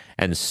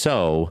 And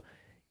so,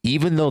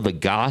 even though the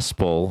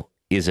gospel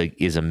is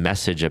a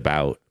message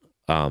about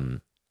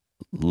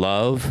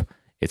love,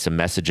 it's a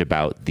message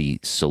about the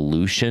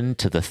solution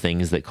to the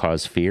things that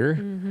cause fear.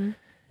 Mm-hmm.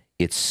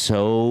 It's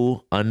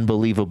so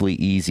unbelievably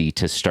easy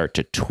to start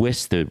to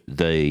twist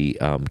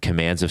the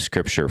commands of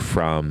Scripture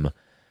from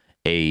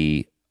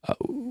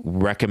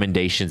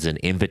recommendations and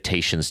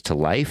invitations to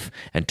life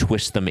and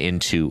twist them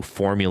into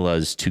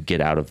formulas to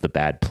get out of the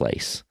bad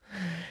place.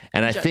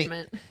 And I think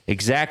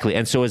exactly.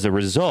 And so as a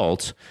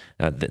result,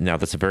 now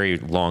that's a very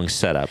long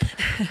setup,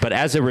 but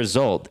as a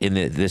result in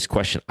this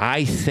question,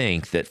 I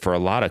think that for a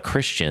lot of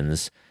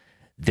Christians,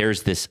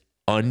 there's this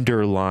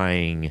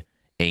underlying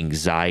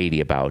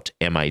anxiety about,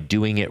 am I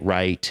doing it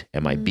right?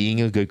 Am I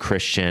being a good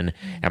Christian?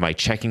 Am I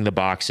checking the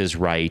boxes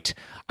right?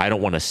 I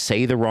don't want to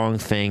say the wrong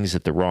things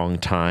at the wrong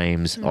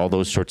times. All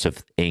those sorts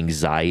of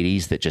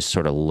anxieties that just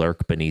sort of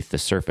lurk beneath the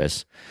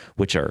surface,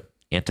 which are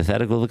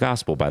antithetical to the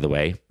gospel, by the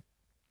way.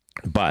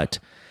 But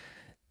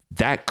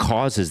that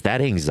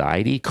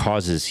anxiety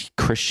causes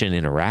Christian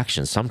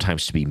interaction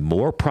sometimes to be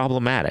more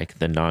problematic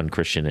than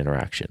non-Christian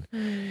interaction.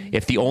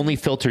 If the only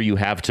filter you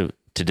have to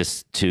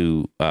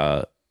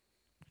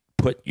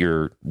put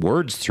your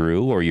words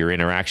through or your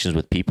interactions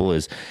with people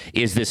is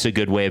this a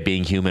good way of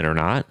being human or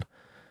not?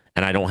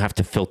 And I don't have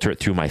to filter it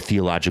through my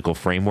theological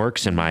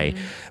frameworks and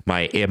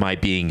am I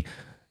being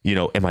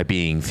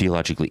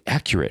theologically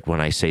accurate when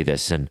I say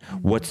this, and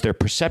what's their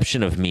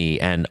perception of me,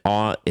 and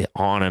on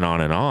and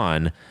on and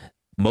on.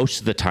 Most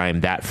of the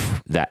time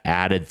that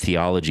added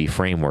theology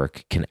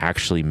framework can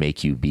actually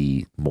make you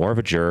be more of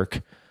a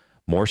jerk,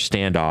 more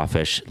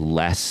standoffish,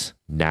 less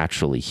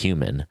naturally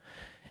human.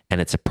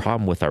 And it's a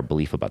problem with our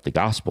belief about the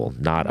gospel,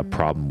 not a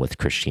problem with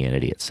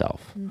Christianity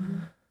itself.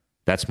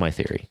 That's my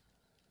theory.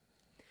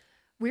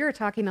 We were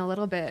talking a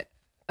little bit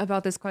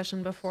about this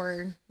question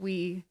before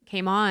we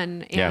came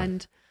on,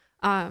 and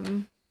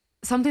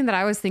something that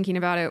I was thinking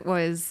about it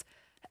was,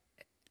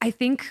 I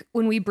think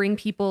when we bring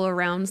people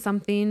around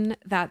something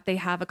that they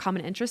have a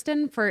common interest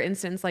in, for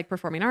instance, like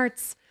performing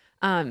arts,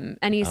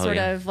 any sort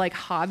of like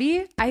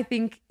hobby, I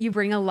think you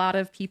bring a lot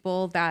of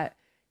people that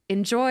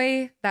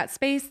enjoy that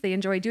space. They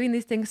enjoy doing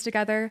these things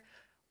together.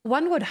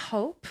 One would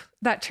hope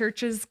that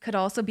churches could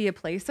also be a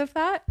place of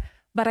that.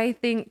 But I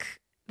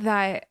think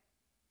that,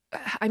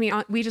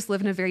 we just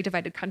live in a very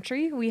divided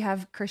country. We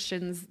have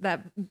Christians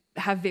that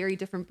have very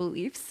different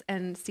beliefs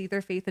and see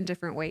their faith in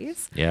different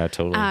ways. Yeah,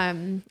 totally.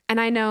 And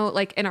I know,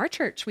 like, in our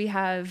church, we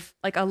have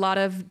like a lot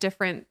of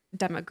different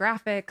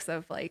demographics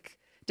of like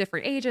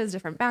different ages,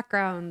 different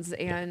backgrounds,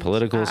 and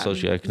political,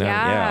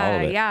 socioeconomic, all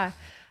of it. Yeah.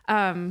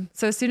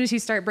 So as soon as you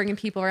start bringing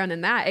people around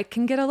in that, it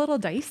can get a little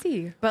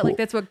dicey, but like,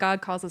 that's what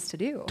God calls us to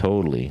do.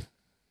 Totally.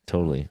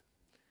 Do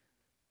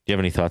you have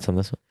any thoughts on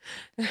this one?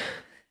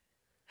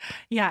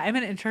 Yeah, I'm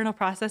an internal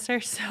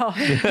processor, so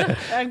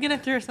I'm going to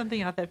throw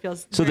something out that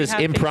feels so this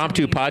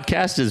impromptu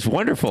podcast is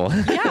wonderful.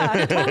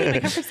 Yeah, totally.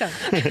 Make sense.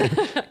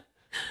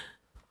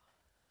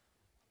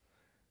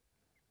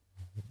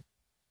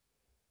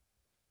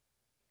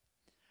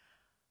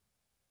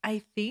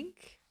 I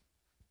think,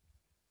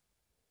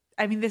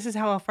 this is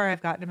how far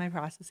I've gotten in my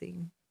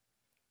processing.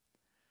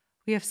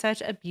 We have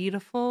such a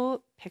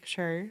beautiful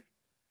picture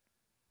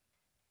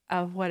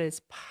of what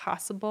is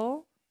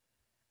possible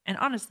and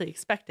honestly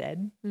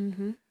expected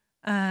in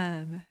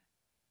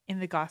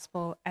the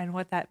gospel, and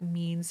what that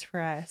means for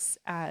us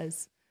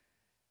as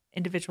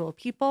individual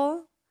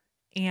people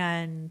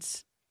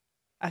and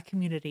a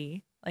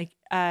community. Like,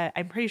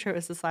 I'm pretty sure it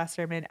was this last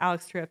sermon,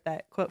 Alex threw up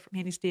that quote from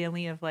Andy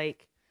Stanley of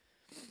like,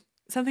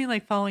 something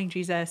like following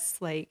Jesus,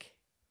 like,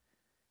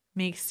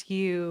 makes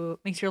your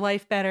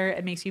life better.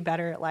 It makes you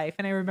better at life.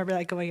 And I remember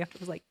that going after, I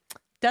was like,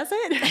 does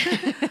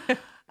it?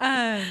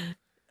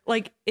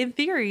 Like, in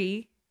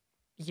theory,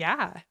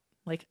 yeah,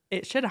 like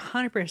it should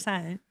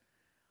 100%.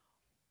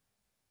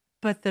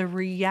 But the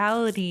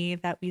reality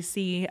that we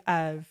see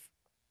of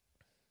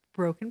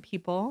broken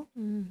people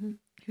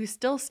who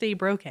still stay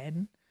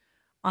broken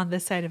on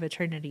this side of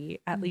eternity,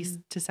 at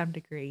least to some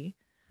degree.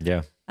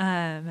 Yeah.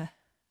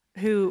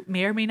 Who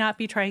may or may not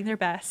be trying their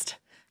best,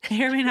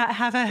 may or may not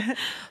have a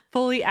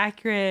fully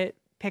accurate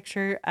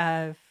picture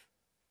of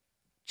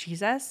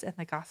Jesus and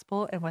the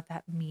gospel and what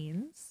that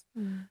means.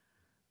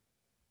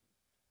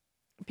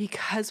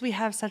 Because we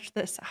have such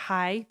this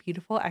high,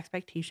 beautiful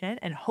expectation,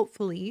 and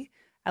hopefully,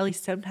 at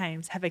least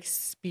sometimes, have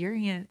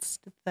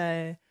experienced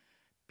the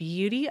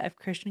beauty of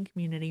Christian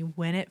community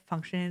when it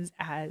functions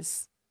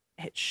as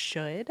it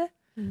should,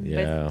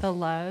 with the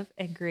love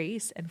and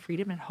grace and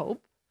freedom and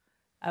hope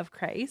of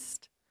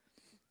Christ.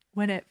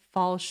 When it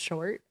falls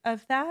short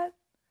of that,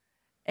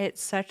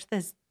 it's such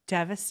this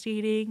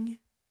devastating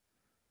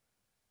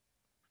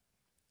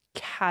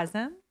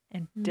chasm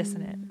and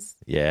dissonance.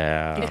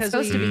 Yeah. Because it's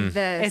supposed to be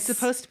this. It's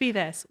supposed to be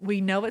this. We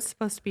know it's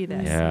supposed to be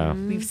this. Yeah.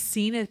 We've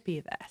seen it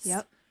be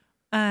this.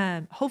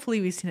 Yep.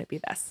 Hopefully we've seen it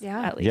be this.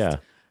 Yeah. At least. Yeah.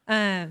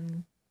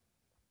 And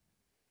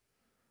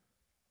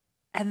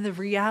the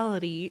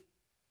reality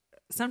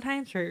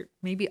sometimes, or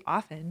maybe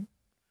often,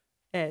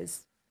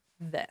 is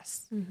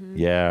this.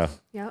 Yeah.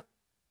 Yep.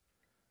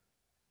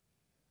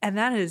 And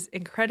that is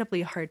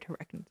incredibly hard to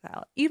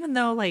reconcile. Even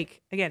though,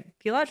 like, again,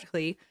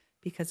 theologically,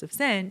 because of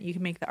sin, you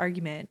can make the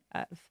argument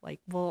of like,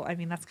 well,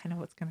 that's kind of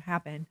what's going to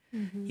happen.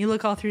 You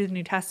look all through the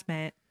New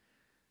Testament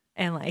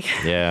and like,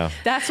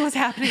 that's what's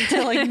happening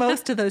to like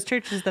most of those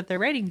churches that they're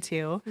writing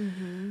to.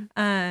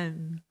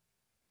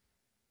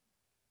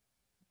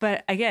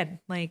 But again,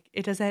 like,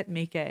 it doesn't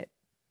make it,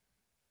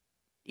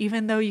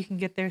 even though you can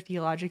get there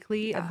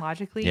theologically and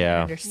logically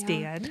and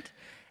understand,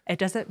 it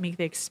doesn't make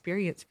the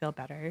experience feel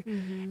better.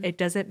 It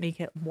doesn't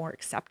make it more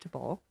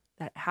acceptable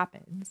that it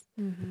happens.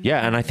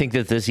 Yeah, and I think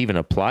that this even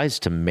applies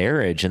to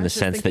marriage in the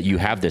sense that you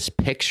have this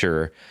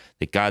picture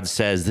that God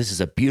says, this is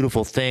a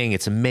beautiful thing.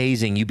 It's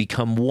amazing. You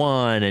become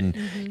one and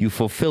you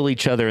fulfill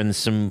each other in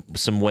some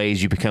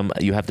ways.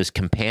 You have this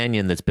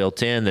companion that's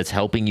built in that's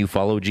helping you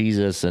follow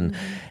Jesus. And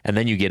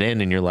then you get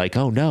in and you're like,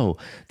 oh no,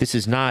 this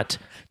is not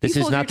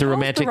the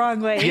romantic. The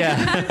wrong way.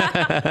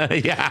 Yeah.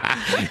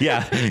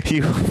 yeah.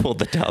 You pulled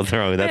the towel the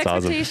wrong way. That's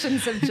awesome.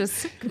 Expectations have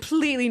just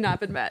completely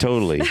not been met.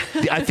 Totally.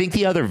 I think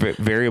the other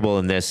variable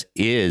in this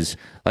is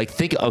like,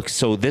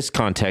 so this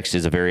context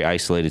is a very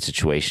isolated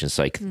situation. It's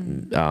like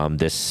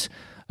this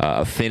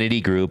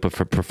affinity group, a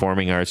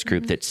performing arts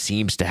group that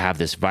seems to have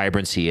this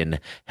vibrancy and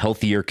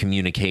healthier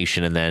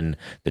communication, and then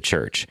the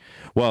church.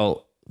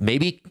 Well,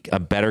 maybe a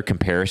better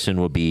comparison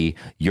would be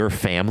your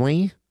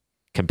family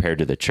compared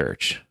to the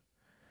church.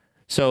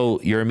 So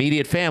your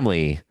immediate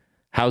family,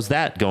 how's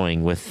that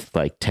going with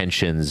like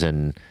tensions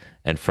and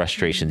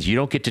frustrations? You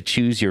don't get to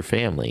choose your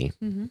family,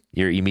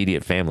 your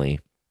immediate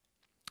family,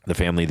 the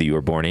family that you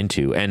were born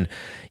into. And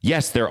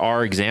yes, there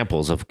are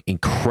examples of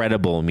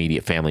incredible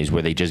immediate families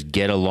where they just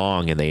get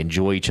along and they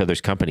enjoy each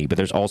other's company. But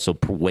there's also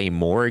way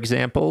more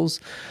examples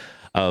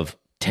of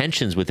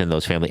tensions within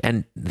those families.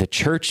 And the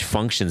church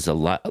functions a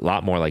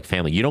lot more like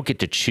family. You don't get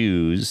to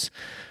choose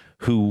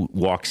who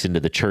walks into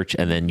the church,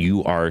 and then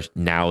you are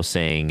now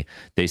saying,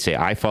 they say,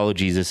 I follow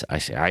Jesus. I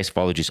say, I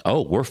follow Jesus.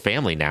 Oh, we're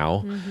family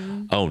now.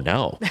 Oh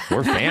no,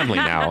 we're family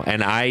now.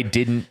 And I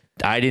didn't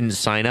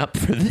sign up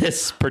for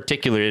this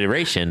particular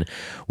iteration.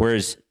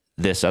 Whereas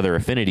this other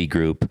affinity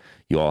group,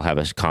 you all have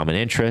a common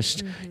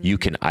interest. You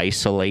can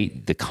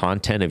isolate the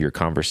content of your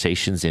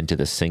conversations into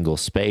the single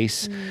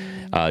space.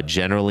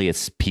 Generally,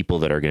 it's people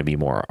that are going to be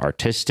more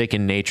artistic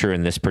in nature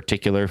in this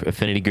particular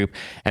affinity group.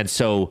 And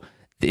so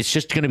it's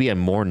just going to be a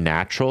more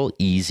natural,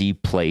 easy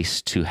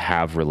place to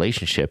have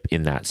relationship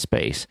in that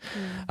space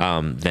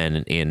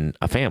than in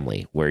a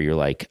family where you're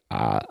like,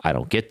 I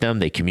don't get them.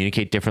 They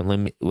communicate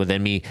differently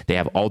within me. They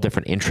have all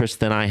different interests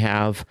than I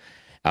have.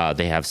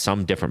 They have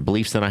some different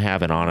beliefs than I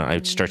have, and on and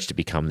it starts to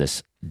become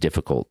this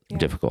difficult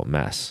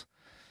mess.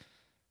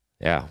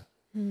 Yeah.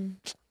 And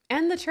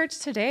the church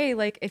today,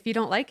 like if you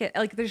don't like it,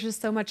 like there's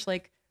just so much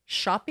like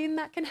shopping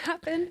that can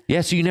happen.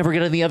 Yeah, so you never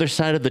get on the other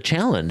side of the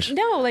challenge.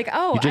 No, like,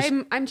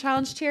 I'm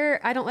challenged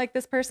here. I don't like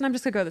this person. I'm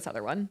just gonna go this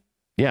other one.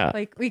 Yeah.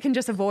 Like we can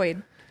just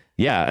avoid.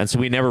 Yeah, and so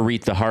we never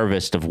reap the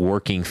harvest of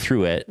working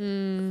through it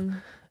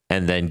and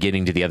then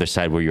getting to the other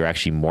side where you're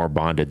actually more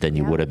bonded than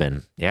you would have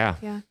been. Yeah.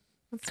 Yeah,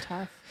 that's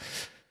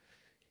tough.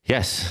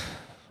 Yes.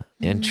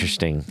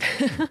 Interesting.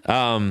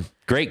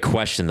 Great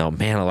question though,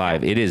 man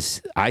alive. It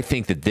is, I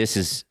think that this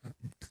is,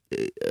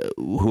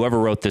 whoever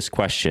wrote this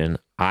question,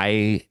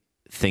 I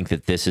think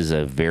that this is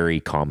a very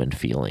common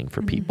feeling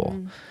for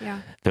people.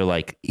 Yeah. They're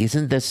like,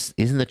 isn't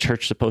the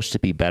church supposed to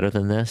be better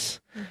than this?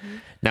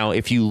 Now,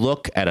 if you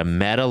look at a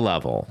meta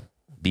level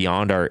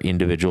beyond our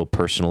individual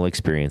personal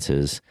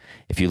experiences,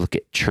 if you look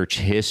at church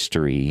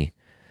history,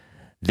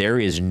 there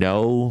is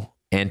no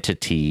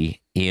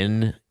entity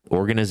in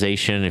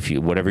organization,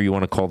 whatever you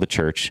want to call the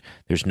church,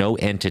 there's no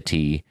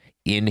entity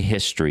in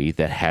history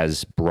that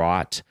has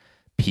brought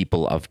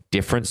people of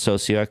different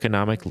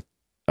socioeconomic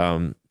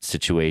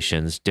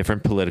situations,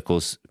 different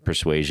political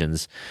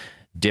persuasions,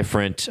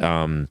 different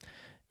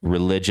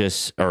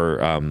religious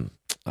or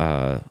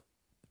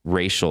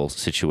racial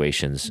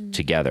situations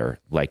together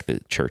like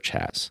the church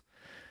has.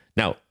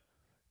 Now,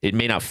 it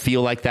may not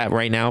feel like that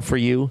right now for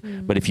you,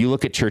 but if you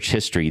look at church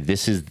history,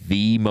 this is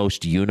the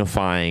most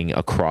unifying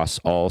across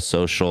all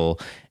social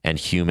and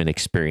human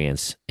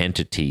experience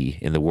entity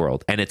in the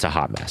world. And it's a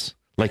hot mess.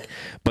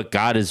 But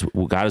God is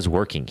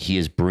working. He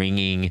is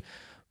bringing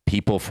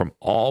people from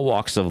all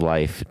walks of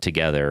life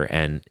together,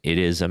 and it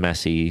is a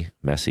messy,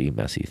 messy,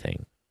 messy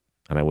thing.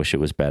 And I wish it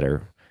was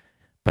better,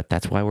 but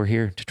that's why we're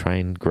here, to try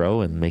and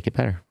grow and make it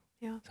better.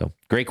 Yeah. So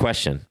great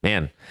question,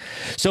 man.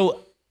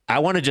 So I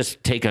want to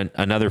just take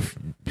another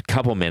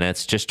couple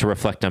minutes just to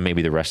reflect on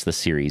maybe the rest of the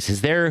series.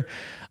 Is there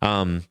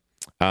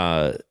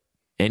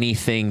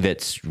anything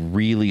that's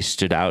really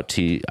stood out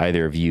to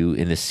either of you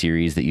in this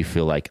series that you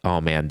feel like,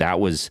 oh man, that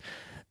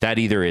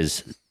either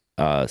is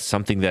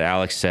something that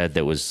Alex said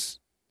that was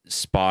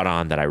spot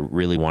on that I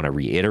really want to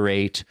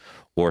reiterate,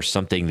 or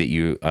something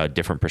that a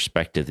different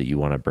perspective that you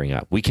want to bring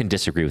up? We can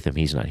disagree with him.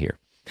 He's not here.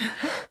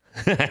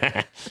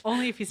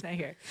 Only if he's not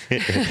here.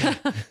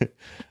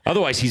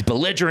 Otherwise, he's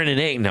belligerent and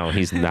ain't. No,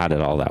 he's not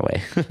at all that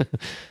way.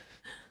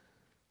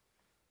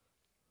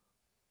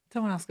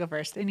 Someone else go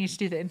first. I need to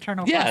do the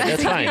internal. Yeah,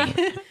 that's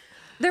fine.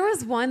 There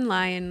was one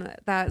line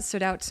that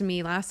stood out to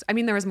me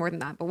there was more than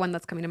that, but one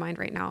that's coming to mind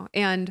right now.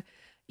 And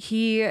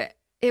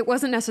it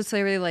wasn't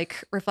necessarily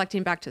like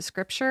reflecting back to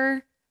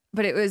scripture,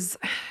 but it was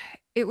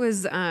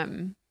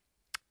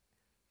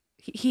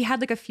he had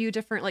like a few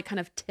different like kind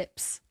of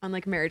tips on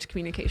like marriage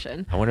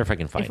communication. I wonder if I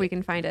can find it. If we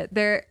can find it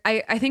there.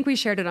 I think we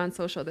shared it on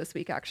social this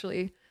week,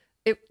 actually.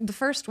 The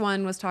first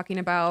one was talking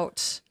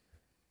about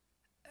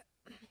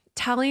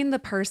telling the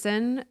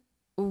person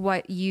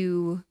what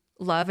you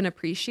love and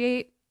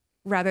appreciate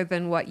rather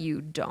than what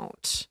you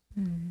don't.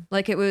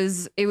 Like it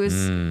was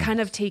kind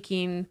of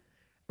taking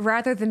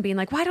rather than being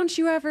like, why don't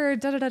you ever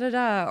da da da da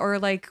da, or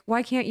like,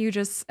 why can't you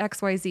just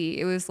XYZ?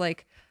 It was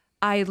like,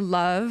 I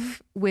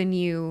love when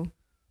you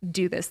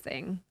do this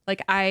thing.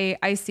 Like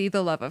I see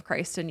the love of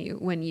Christ in you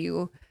when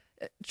you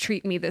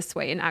treat me this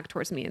way and act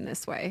towards me in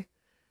this way.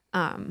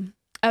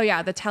 Oh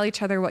yeah, the tell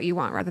each other what you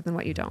want rather than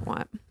what you don't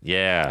want.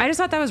 Yeah. I just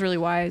thought that was really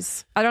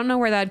wise. I don't know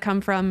where that'd come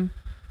from.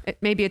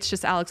 Maybe it's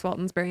just Alex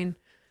Walton's brain,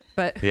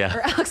 but Yeah.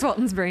 or Alex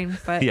Walton's brain,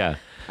 but Yeah.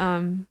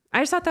 I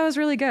just thought that was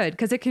really good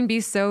because it can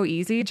be so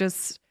easy.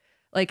 Just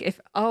like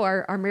if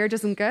our marriage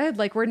isn't good,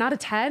 like we're not a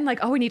 10,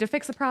 like we need to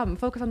fix the problem,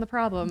 focus on the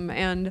problem,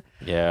 and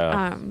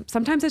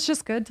sometimes it's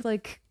just good to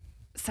like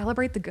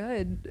celebrate the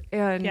good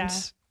and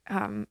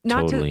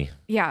not Totally.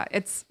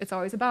 it's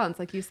always a balance,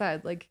 like you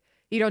said, like.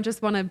 You don't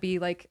just want to be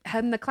like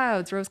head in the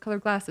clouds,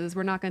 rose-colored glasses.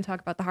 We're not going to talk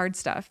about the hard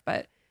stuff,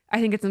 but I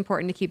think it's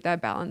important to keep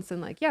that balance.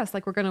 And like, yes,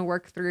 like we're going to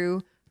work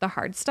through the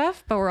hard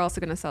stuff, but we're also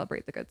going to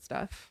celebrate the good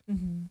stuff.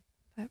 Mm-hmm.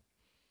 But,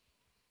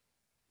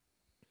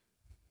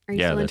 are you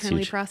still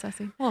internally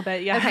processing? A little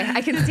bit, yeah. Okay,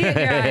 I can see it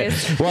in your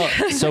eyes. Well,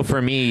 so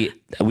for me,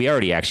 we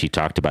already actually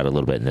talked about it a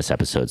little bit in this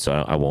episode,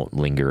 so I won't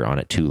linger on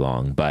it too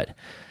long. But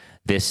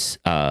this,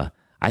 I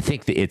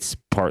think that it's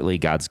partly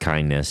God's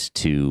kindness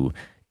to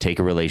take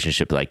a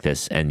relationship like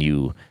this, and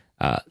you're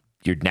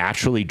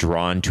naturally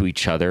drawn to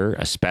each other,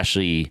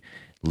 especially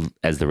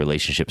as the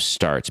relationship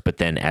starts. But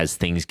then as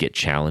things get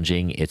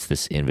challenging, it's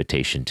this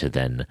invitation to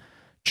then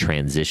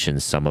transition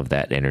some of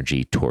that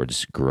energy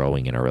towards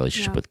growing in our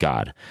relationship with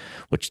God,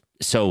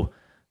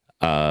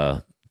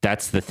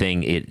 that's the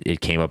thing.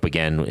 It came up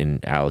again in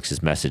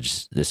Alex's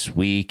message this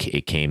week.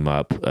 It came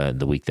up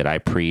the week that I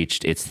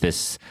preached. It's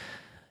this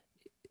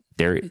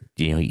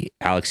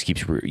Alex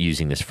keeps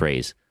using this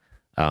phrase,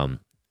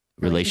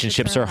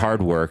 relationships are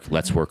hard work.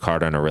 Let's work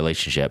hard on a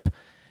relationship.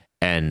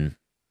 And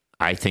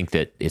I think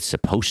that it's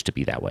supposed to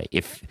be that way.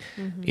 If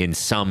in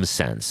some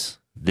sense,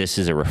 this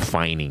is a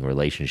refining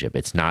relationship.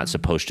 It's not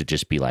supposed to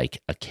just be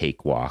like a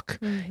cakewalk.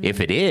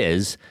 If it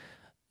is,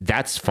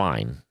 that's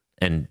fine.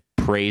 And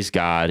praise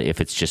God if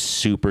it's just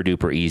super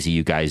duper easy.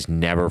 You guys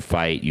never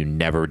fight. You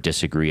never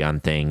disagree on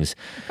things.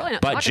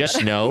 But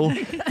just know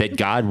that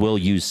God will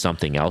use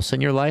something else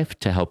in your life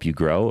to help you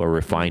grow or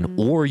refine,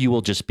 or you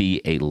will just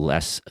be a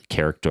less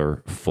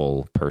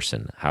characterful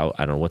person. I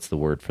don't know, what's the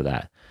word for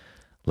that?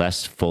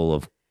 Less full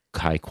of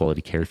high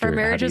quality character. If our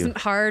marriage isn't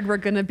hard, we're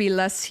going to be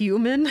less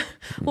human.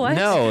 What?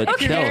 No. If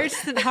your marriage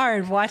isn't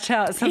hard, watch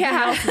out.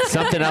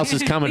 Something else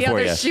is coming for you.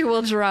 The other shoe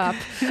will drop.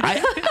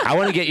 I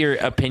want to get your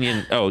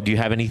opinion. Oh, do you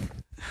have any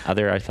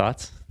other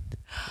thoughts?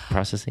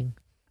 Processing?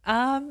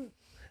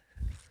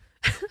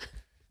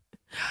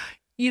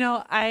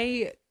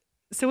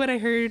 So when I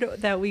heard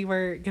that we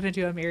were going to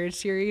do a marriage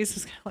series, I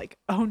was kind of like,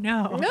 oh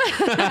no.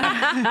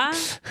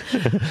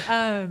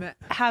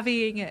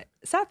 Having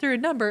sat through a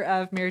number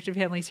of marriage and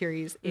family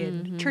series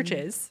in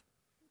churches,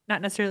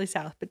 not necessarily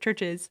South, but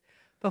churches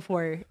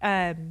before,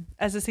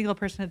 as a single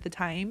person at the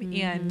time,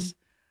 and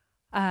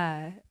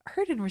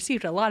heard and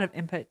received a lot of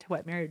input to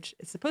what marriage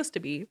is supposed to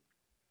be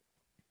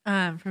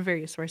from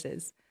various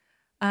sources.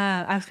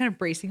 I was kind of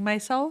bracing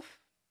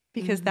myself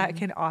because that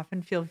can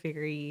often feel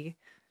very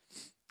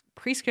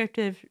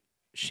prescriptive,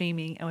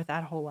 shaming, and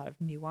without a whole lot of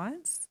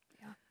nuance.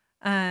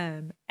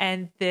 And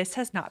this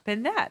has not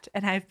been that,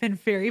 and I've been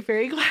very,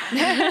 very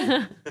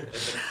glad.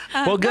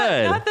 Well,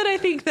 good. Not that I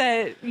think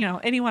that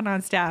anyone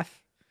on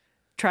staff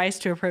tries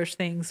to approach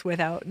things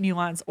without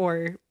nuance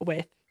or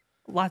with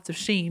lots of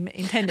shame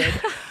intended.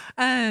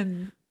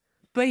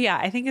 But yeah,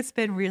 I think it's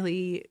been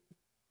really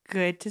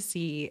good to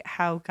see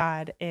how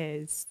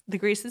the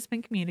grace has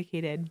been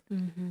communicated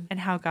and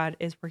how God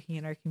is working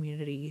in our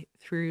community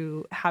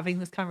through having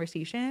this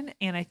conversation.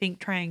 And I think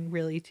trying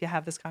really to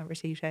have this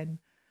conversation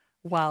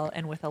well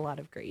and with a lot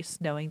of grace,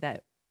 knowing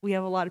that we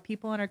have a lot of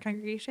people in our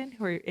congregation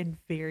who are in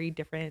very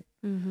different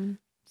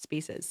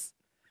spaces.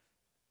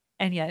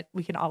 And yet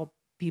we can all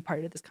be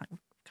part of this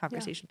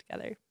conversation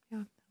together.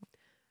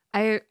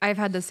 Yeah. I've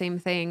had the same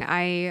thing.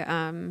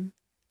 I'm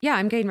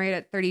getting married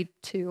at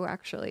 32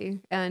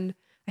 actually. And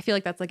I feel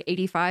like that's like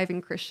 85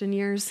 in Christian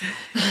years.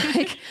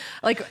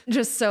 like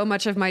just so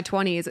much of my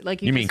 20s.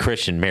 Like you mean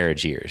Christian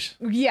marriage years?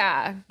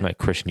 Yeah. Not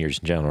Christian years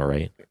in general,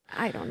 right?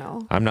 I don't know.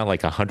 I'm not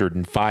like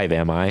 105,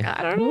 am I?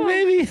 I don't know.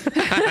 Maybe.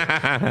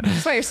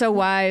 That's why you're so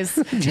wise.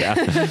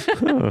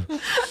 Yeah.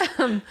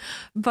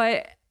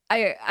 But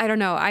I don't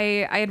know.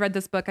 I had read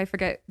this book. I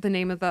forget the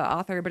name of the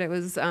author, but it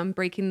was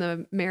Breaking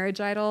the Marriage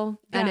Idol.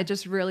 Yeah. And it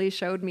just really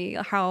showed me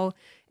how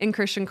in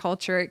Christian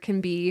culture it can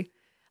be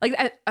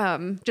like,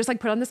 just like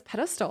put on this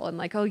pedestal and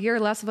like, oh,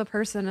 you're less of a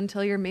person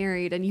until you're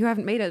married and you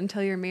haven't made it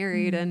until you're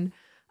married. And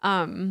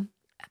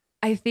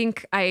I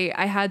think I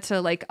had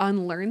to like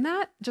unlearn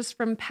that just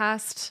from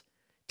past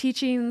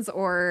teachings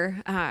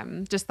or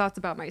just thoughts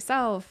about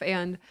myself.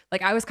 And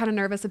like, I was kind of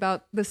nervous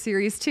about the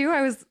series too.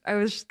 I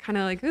was kind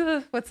of like,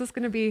 what's this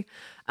going to be?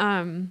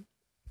 And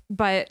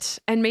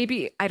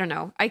maybe, I don't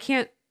know, I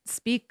can't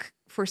speak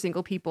for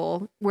single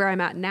people where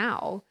I'm at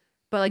now,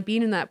 but like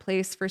being in that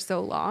place for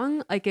so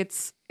long, like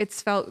it's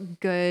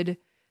felt good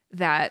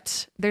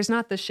that there's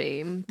not the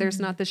shame. There's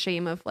not the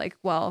shame of like,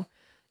 well,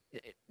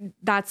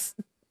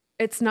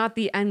 it's not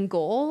the end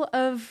goal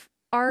of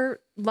our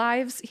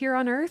lives here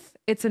on earth.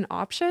 It's an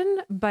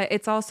option, but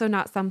it's also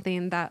not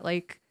something that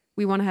like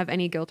we want to have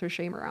any guilt or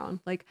shame around.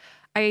 Like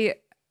I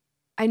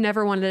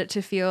never wanted it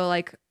to feel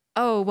like,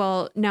 oh,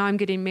 well, now I'm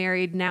getting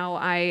married. Now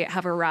I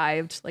have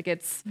arrived. Like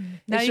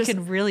now you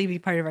can really be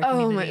part of our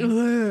community.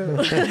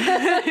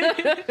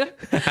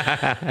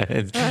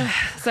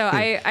 So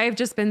I've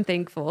just been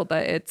thankful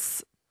that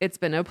it's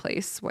been a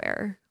place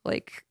where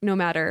like, no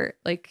matter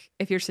like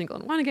if you're single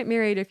and want to get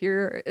married, if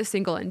you're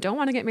single and don't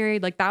want to get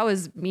married, like that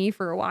was me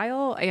for a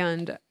while.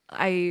 And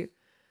I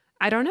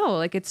don't know,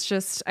 like, it's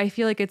just, I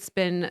feel like it's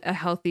been a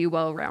healthy,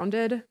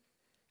 well-rounded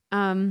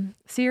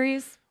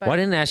series. But well, I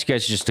didn't ask you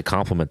guys just to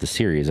compliment the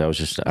series. I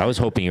was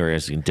hoping you were going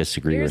to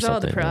disagree or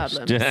something. Here's all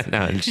the problems. No,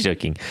 I'm just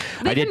joking.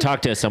 I did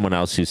talk to someone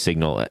else who's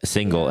single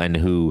and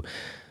who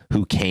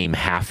came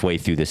halfway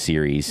through the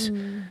series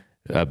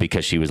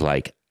because she was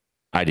like,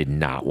 I did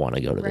not want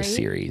to go to this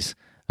series.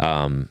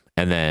 And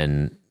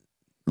then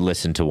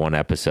listened to one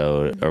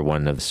episode or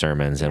one of the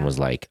sermons and was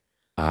like,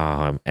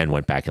 and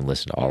went back and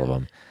listened to all of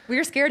them. We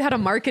were scared how to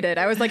market it.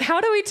 I was like,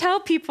 how do we tell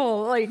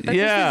people like that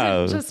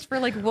this isn't just for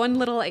like one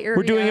little area?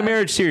 We're doing a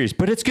marriage series,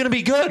 but it's going to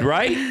be good,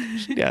 right?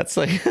 Yeah, it's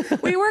like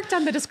we worked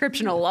on the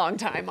description a long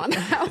time on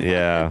that one.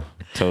 Yeah,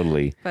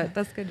 totally. But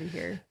that's good to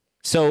hear.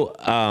 So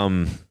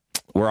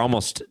we're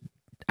almost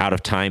out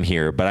of time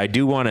here, but I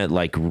do want to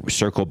like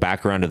circle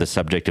back around to the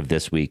subject of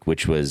this week,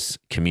 which was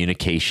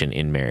communication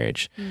in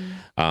marriage.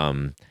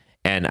 And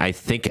I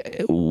think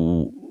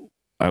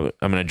I'm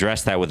going to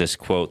address that with this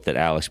quote that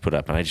Alex put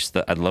up. And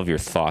I'd love your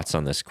thoughts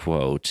on this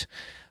quote.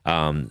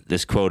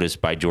 This quote is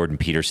by Jordan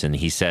Peterson.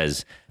 He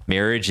says,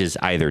 marriage is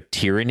either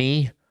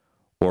tyranny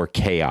or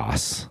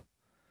chaos.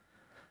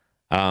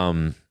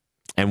 And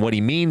what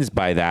he means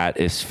by that,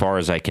 as far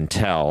as I can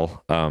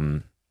tell,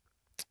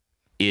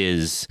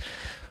 is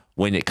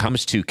when it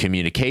comes to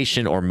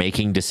communication or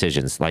making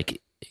decisions,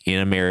 like in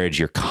a marriage,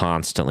 you're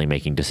constantly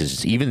making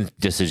decisions, even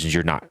decisions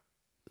you're not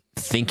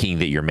thinking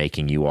that you're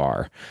making, you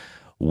are.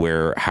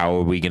 How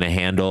are we going to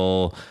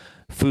handle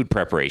food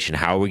preparation?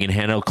 How are we going to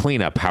handle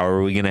cleanup? How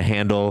are we going to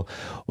handle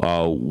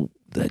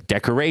the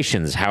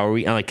decorations? How are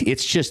we like?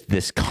 It's just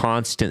this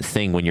constant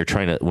thing when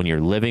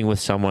you're living with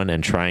someone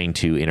and trying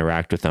to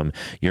interact with them.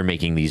 You're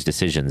making these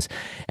decisions,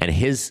 and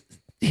his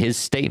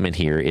statement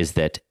here is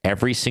that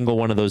every single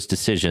one of those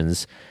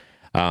decisions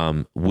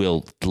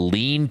will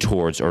lean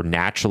towards or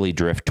naturally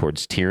drift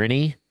towards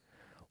tyranny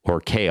or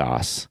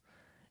chaos.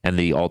 And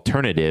the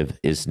alternative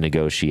is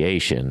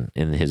negotiation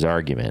in his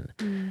argument.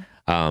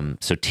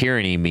 So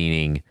tyranny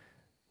meaning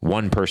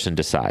one person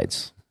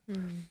decides.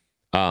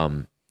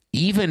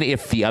 Even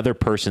if the other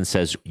person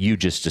says, you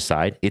just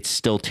decide, it's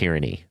still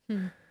tyranny.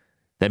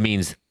 That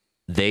means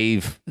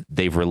they've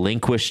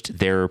relinquished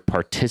their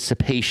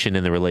participation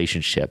in the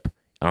relationship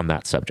on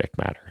that subject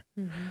matter.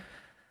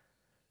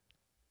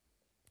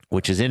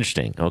 Which is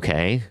interesting,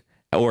 okay?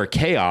 Or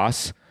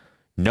chaos,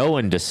 no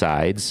one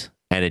decides,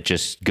 and it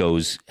just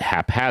goes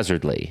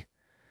haphazardly.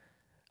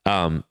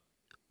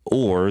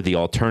 Or the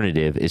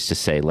alternative is to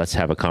say, let's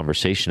have a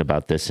conversation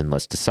about this and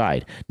let's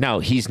decide. Now,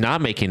 he's not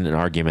making an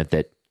argument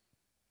that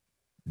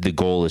the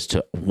goal is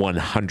to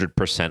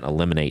 100%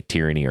 eliminate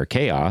tyranny or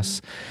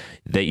chaos,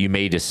 that you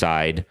may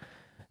decide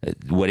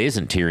what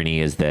isn't tyranny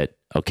is that,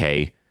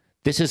 okay,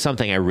 this is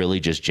something I really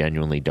just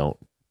genuinely don't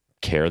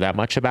care that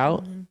much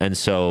about. And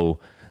so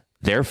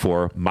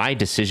therefore my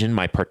decision,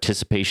 my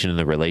participation in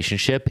the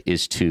relationship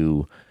is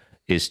to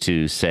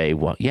say,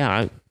 well,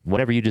 yeah,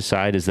 whatever you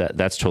decide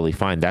that's totally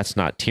fine. That's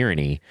not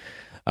tyranny.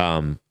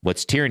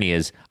 What's tyranny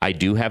is I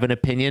do have an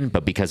opinion,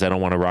 but because I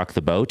don't want to rock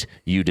the boat,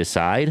 you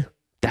decide.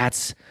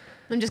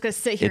 I'm just going to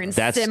sit here and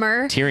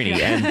simmer. That's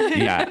tyranny.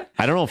 And yeah,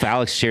 I don't know if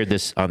Alex shared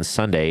this on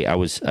Sunday. I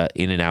was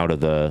in and out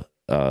of the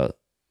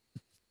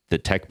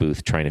tech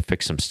booth trying to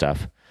fix some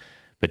stuff,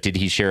 but did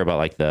he share about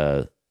like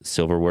the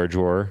silverware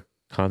drawer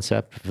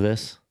concept of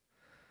this?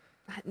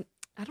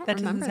 I don't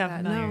remember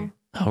that. No.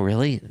 Oh,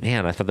 really?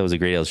 Man, I thought that was a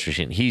great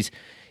illustration. He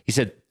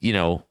said,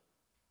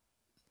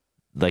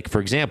 like,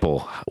 for example,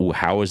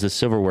 how is the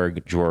silverware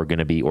drawer going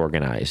to be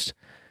organized?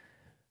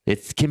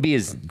 It can be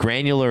as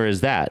granular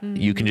as that.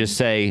 You can just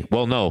say,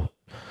 well, no,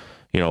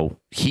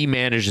 he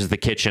manages the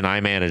kitchen,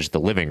 I manage the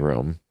living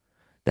room.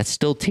 That's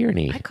still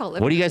tyranny. I call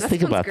it. What do you guys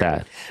think about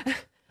that?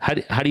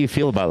 How do you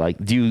feel about,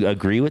 like, do you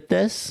agree with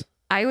this?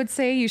 I would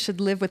say you should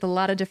live with a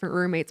lot of different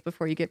roommates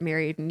before you get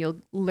married, and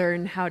you'll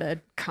learn how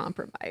to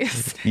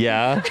compromise.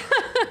 Yeah.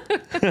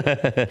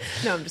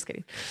 No, I'm just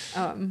kidding.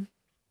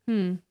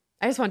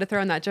 I just wanted to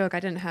throw in that joke. I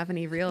didn't have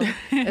any real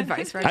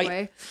advice right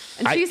away.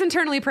 And she's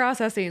internally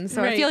processing,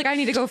 so I feel like I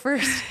need to go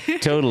first.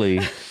 Totally.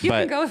 You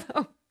can go,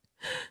 though.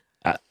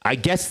 I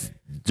guess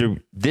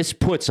this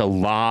puts a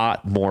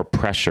lot more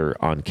pressure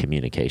on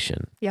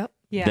communication. Yep.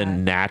 Yeah.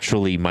 Than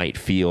naturally might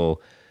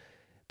feel.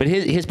 But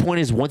his point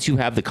is, once you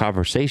have the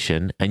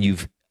conversation and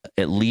you've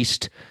at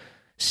least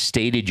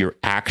stated your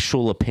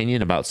actual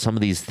opinion about some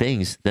of these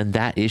things, then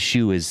that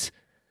issue is,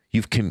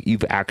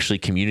 you've actually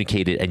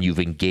communicated and you've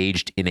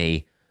engaged in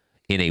a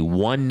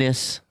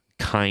oneness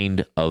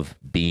kind of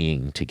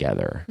being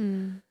together.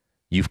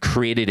 You've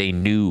created a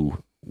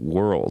new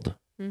world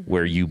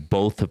where you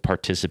both have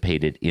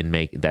participated in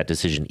make that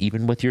decision,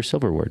 even with your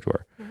silverware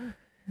drawer.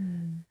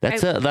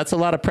 That's a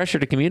lot of pressure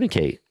to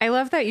communicate. I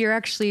love that you're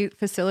actually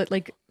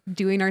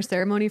doing our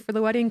ceremony for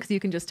the wedding, because you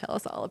can just tell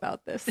us all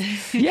about this.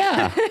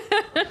 Yeah.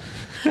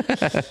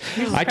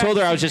 I told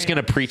her I was just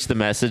going to preach the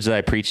message that I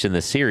preached in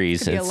the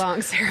series. It's a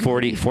long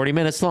ceremony. 40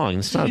 minutes long.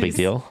 It's not a big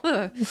deal.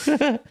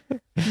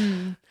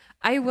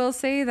 I will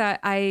say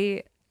that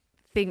I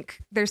think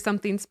there's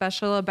something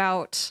special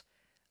about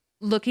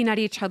looking at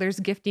each other's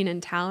gifting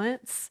and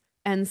talents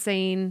and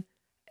saying,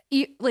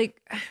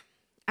 like,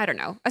 I don't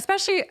know,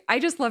 especially, I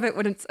just love it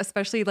when it's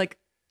especially like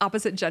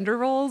opposite gender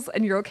roles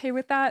and you're okay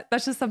with that.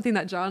 That's just something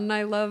that John and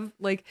I love.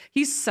 Like,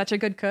 he's such a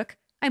good cook.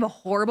 I'm a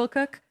horrible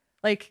cook.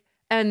 Like,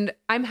 and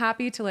I'm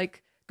happy to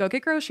like go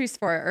get groceries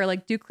for it or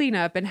like do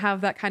cleanup and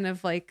have that kind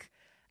of like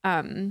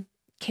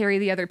carry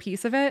the other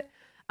piece of it.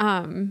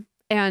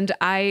 And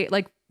I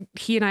like,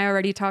 he and I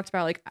already talked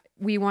about like,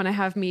 we want to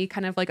have me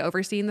kind of like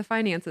overseeing the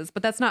finances,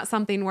 but that's not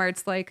something where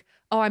it's like,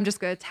 oh, I'm just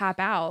going to tap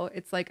out.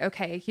 It's like,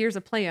 okay, here's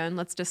a plan.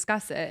 Let's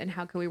discuss it. And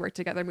how can we work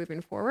together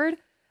moving forward?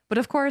 But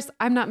of course,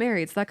 I'm not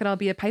married, so that could all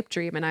be a pipe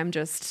dream. And I'm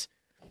just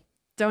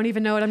don't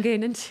even know what I'm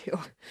getting into.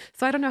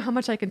 So I don't know how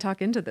much I can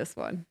talk into this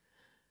one.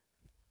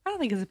 I don't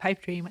think it's a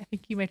pipe dream. I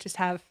think you might just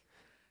have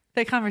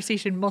that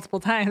conversation multiple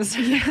times.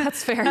 Yeah,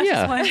 that's fair.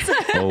 Yeah.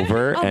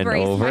 Over I'll and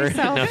brace over.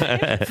 myself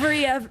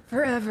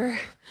forever.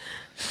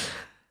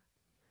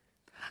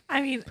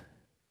 I mean,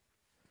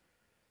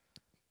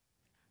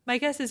 my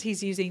guess is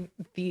he's using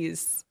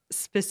these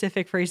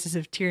specific phrases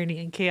of tyranny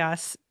and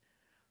chaos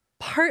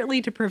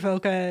partly to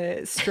provoke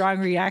a strong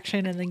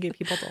reaction and then get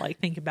people to like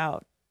think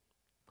about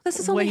This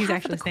is what only he's half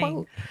actually of the saying.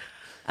 quote.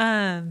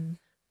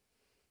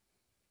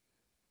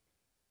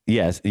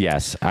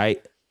 Yes.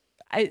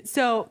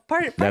 So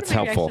part That's of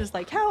my helpful. reaction is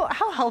like,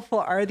 how helpful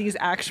are these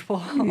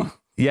actual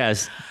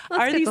Yes.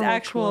 Let's get the whole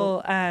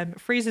actual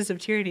phrases of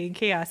tyranny and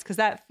chaos? Because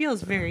that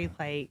feels very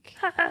like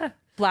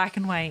black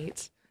and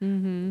white.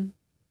 Mm-hmm.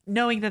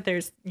 Knowing that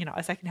there's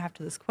a second half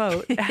to this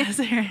quote as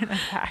there in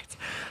fact.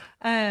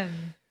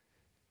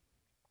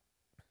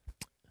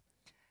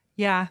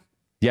 Yeah.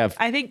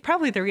 I think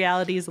probably the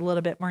reality is a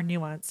little bit more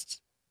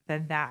nuanced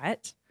than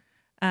that.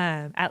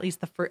 At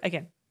least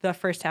the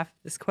first half of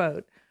this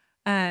quote.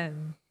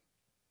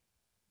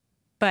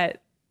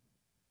 But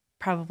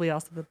probably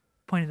also the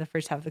point of the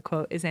first half of the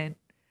quote isn't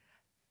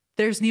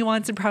there's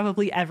nuance in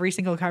probably every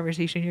single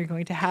conversation you're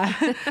going to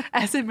have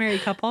as a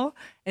married couple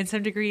in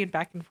some degree and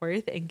back and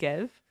forth and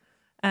give.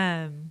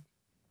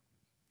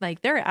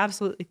 Like there are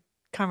absolutely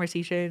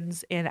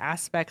conversations and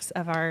aspects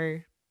of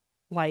our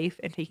life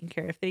and taking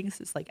care of things.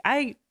 It's like,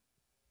 I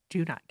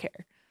do not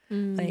care.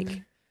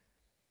 Like,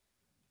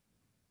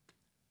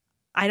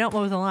 I don't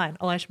mow the lawn.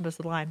 Elisha mows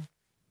the lawn.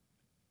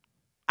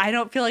 I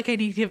don't feel like I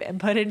need to give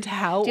input into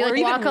how Do you or like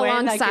even walk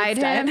when that alongside gets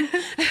him?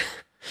 done.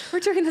 We're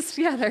doing this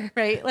together.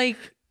 Right? Like,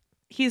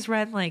 he's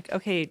run like,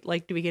 okay,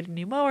 like, do we get a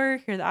new mower?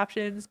 Here are the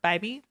options. Buy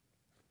me.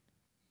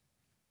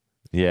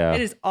 Yeah.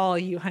 It is all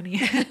you,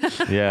 honey.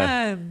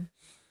 Yeah.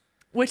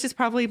 Which is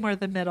probably more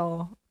the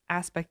middle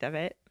aspect of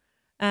it.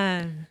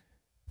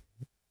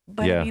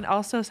 But Yeah. I mean,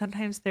 also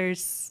sometimes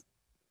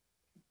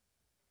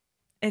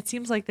it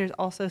seems like there's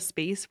also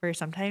space where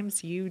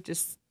sometimes you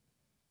just,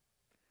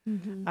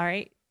 all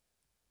right,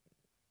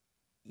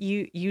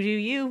 you do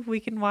you. We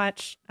can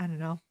watch, I don't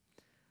know,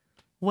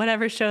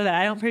 whatever show that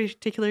I don't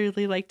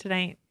particularly like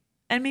tonight.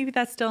 And maybe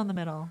that's still in the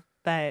middle,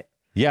 but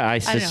Yeah, I I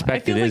don't know. I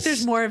suspect feel it like is.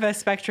 there's more of a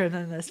spectrum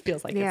than this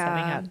feels like it's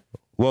coming up.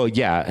 Well,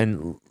 yeah,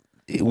 and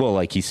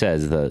like he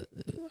says,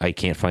 I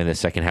can't find the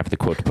second half of the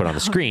quote to put on the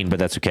screen, but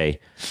that's okay.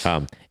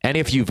 And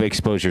if you've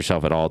exposed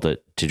yourself at all to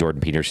Jordan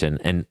Peterson,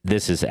 and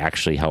this is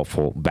actually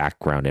helpful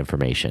background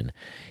information,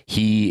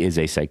 he is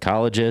a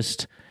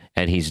psychologist,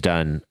 and he's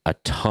done a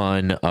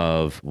ton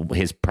of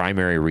his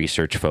primary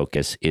research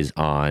focus is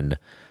on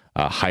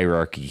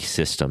hierarchy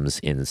systems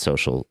in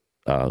social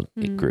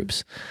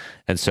groups,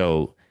 and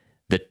so.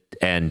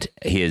 And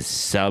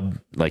his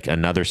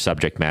another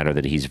subject matter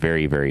that he's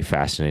very, very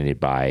fascinated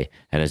by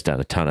and has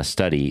done a ton of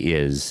study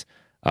is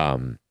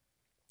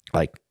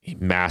like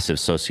massive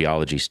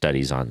sociology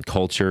studies on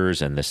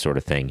cultures and this sort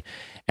of thing.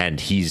 And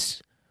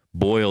he's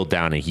boiled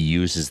down and he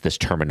uses this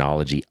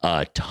terminology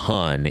a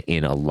ton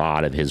in a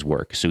lot of his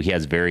work. So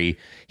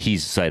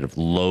he's sort of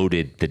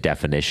loaded the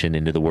definition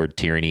into the word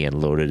tyranny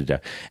and loaded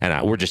it.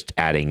 And we're just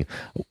adding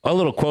a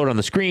little quote on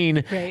the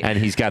screen. Right. And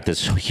he's got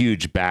this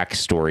huge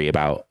backstory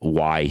about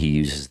why he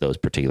uses those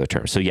particular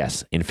terms. So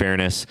yes, in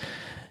fairness,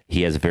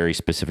 he has a very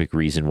specific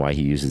reason why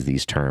he uses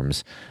these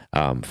terms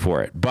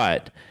for it.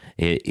 But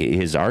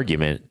his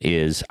argument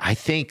is, I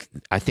think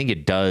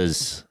it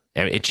does,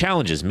 it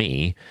challenges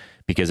me,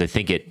 because I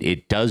think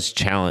it does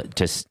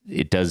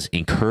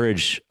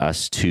encourage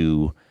us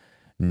to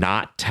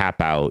not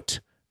tap out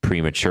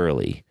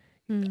prematurely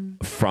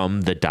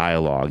from the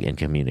dialogue and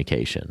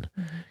communication.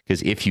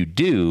 Because if you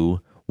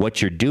do,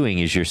 what you're doing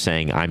is you're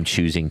saying, I'm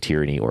choosing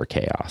tyranny or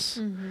chaos.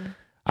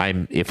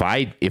 If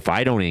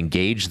I don't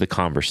engage the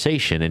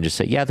conversation and just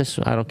say, yeah,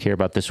 I don't care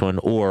about this one,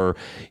 or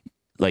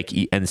like,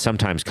 and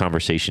sometimes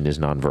conversation is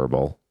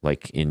nonverbal.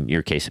 Like in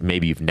your case,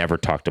 maybe you've never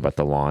talked about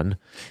the lawn.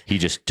 He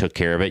just took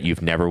care of it.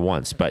 You've never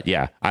once, but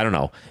yeah, I don't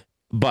know.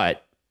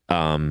 But,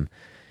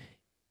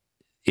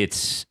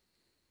 it's,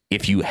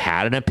 if you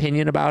had an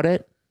opinion about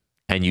it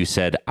and you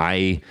said,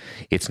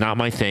 it's not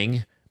my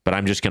thing, but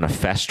I'm just going to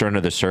fester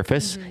under the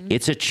surface.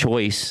 It's a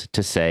choice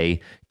to say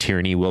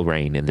tyranny will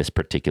reign in this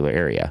particular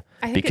area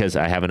because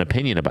I have an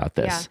opinion about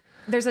this. Yeah.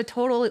 There's a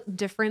total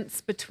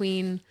difference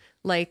between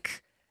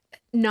like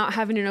not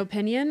having an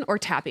opinion or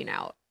tapping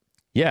out.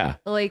 Yeah.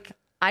 Like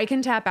I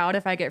can tap out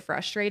if I get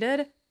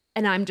frustrated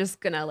and I'm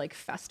just going to like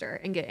fester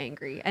and get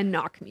angry and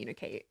not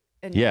communicate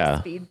and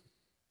just be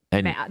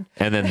mad.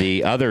 And then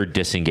the other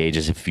disengage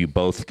is if you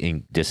both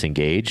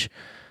disengage,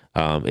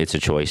 it's a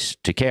choice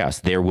to chaos.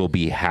 There will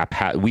be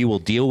we will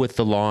deal with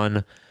the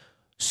lawn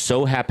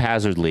so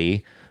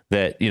haphazardly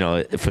that,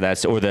 for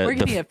that, or we're going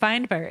to get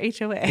fined by our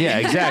HOA. Yeah,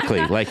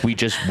 exactly. Like we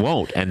just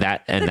won't. And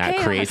that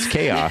creates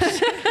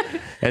chaos.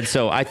 And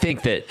so I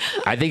think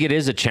it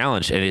is a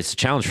challenge, and it's a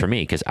challenge for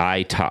me because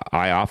I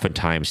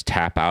oftentimes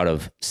tap out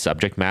of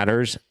subject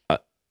matters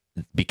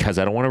because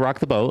I don't want to rock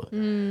the boat.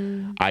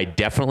 I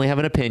definitely have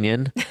an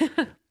opinion,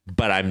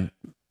 but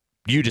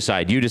you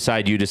decide.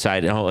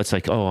 Oh, it's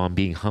like, oh, I'm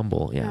being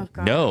humble. Yeah.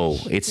 Oh, no,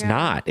 it's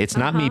not. It's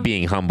not me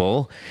being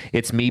humble.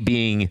 It's me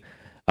being,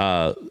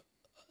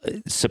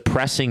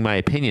 suppressing my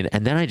opinion.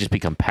 And then I just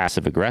become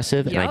passive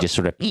aggressive and I just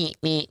sort of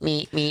nitpick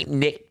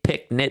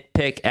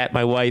at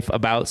my wife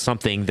about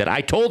something that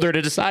I told her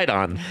to decide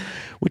on,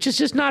 which is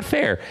just not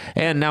fair.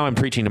 And now I'm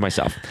preaching to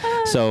myself.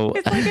 So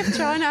it's like if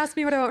John asks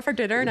me what I want for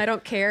dinner and I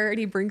don't care and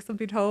he brings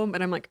something home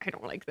and I'm like, I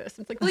don't like this.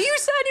 It's like, well, you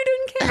said you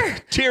didn't care.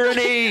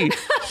 Tyranny.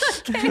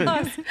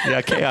 Chaos.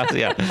 Yeah, chaos.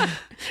 Yeah.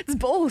 It's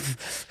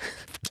both.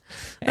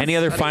 Any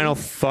other final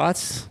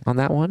thoughts on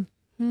that one?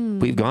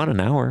 We've gone an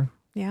hour.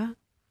 Yeah.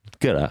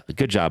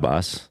 Good job,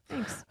 us.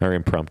 Thanks. Our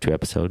impromptu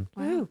episode.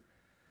 Wow.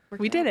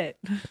 We did it.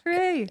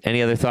 Hooray.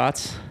 Any other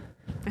thoughts?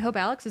 I hope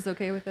Alex is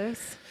okay with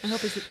this. I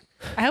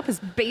hope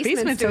his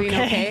basement's doing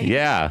okay.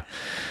 Yeah.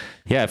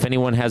 Yeah. If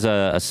anyone has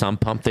a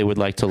sump pump they would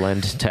like to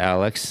lend to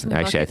Alex,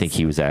 actually, I think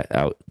he was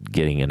out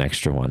getting an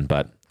extra one,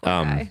 but,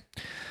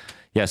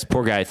 yes,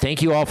 poor guy.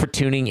 Thank you all for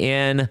tuning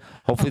in.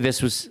 Hopefully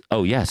this was,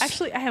 yes.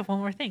 Actually, I have one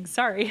more thing.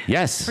 Sorry.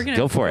 Yes. We're going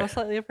go to for go it.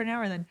 slightly over an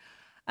hour then.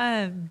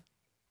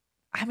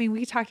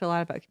 We talked a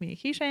lot about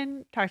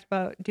communication, talked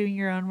about doing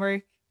your own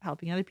work,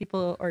 helping other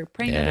people or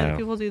praying that other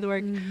people do the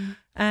work.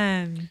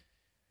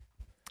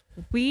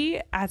 We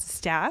as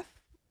staff,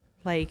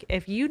 like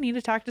if you need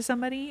to talk to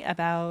somebody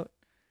about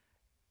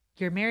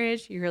your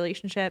marriage, your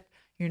relationship,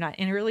 you're not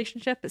in a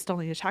relationship, but still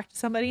need to talk to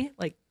somebody,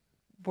 like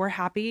we're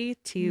happy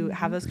to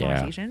have those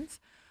conversations.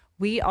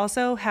 We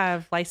also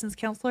have licensed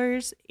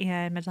counselors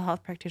and mental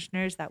health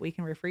practitioners that we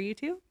can refer you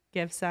to.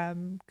 Give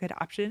some good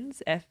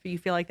options if you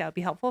feel like that would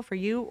be helpful for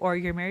you or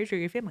your marriage or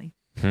your family.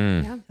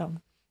 Yeah. So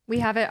we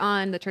have it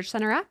on the Church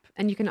Center app,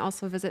 and you can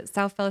also visit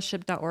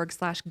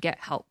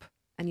southfellowship.org/gethelp,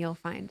 and you'll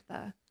find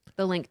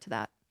the link to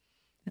that.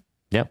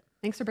 Yep.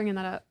 Thanks for bringing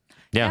that up.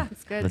 Yeah.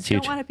 It's good. That's you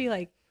huge. don't want to be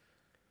like,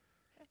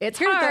 It's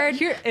hard.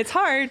 It's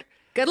hard.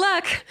 Good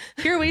luck.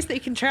 Here are ways that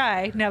you can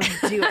try. Now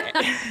do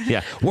it.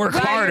 Yeah. Work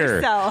harder.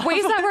 Yourself.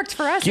 Ways that worked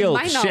for us Guilt,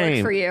 might not work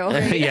shame. for you.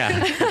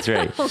 Yeah, that's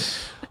right.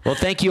 Well,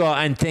 thank you all.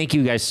 And thank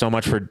you guys so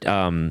much for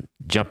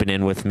jumping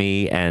in with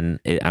me. And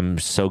I'm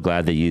so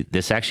glad that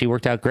this actually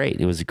worked out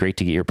great. It was great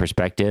to get your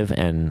perspective,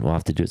 and we'll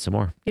have to do it some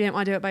more. You didn't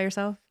want to do it by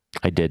yourself?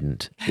 I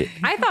didn't.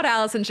 I thought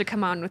Allison should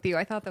come on with you.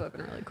 I thought that would have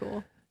been really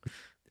cool.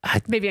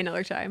 Maybe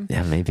another time.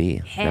 Yeah,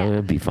 maybe. That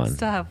would be fun.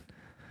 Stuff.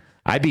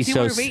 I'd be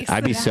so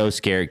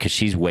scared because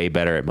she's way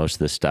better at most of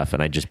this stuff,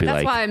 and I'd just be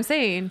That's like, why I'm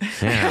saying.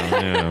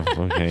 yeah,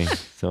 okay.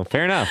 So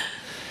fair enough.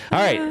 All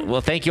right. Well,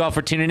 thank you all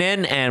for tuning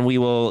in, and we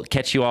will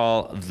catch you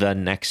all the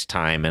next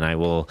time. And I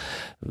will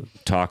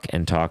talk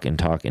until I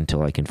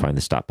can find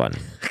the stop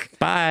button.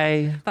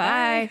 Bye.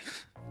 Bye.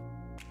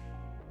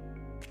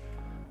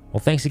 Well,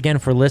 thanks again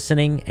for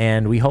listening,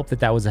 and we hope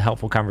that was a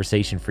helpful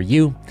conversation for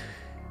you.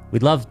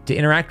 We'd love to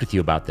interact with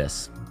you about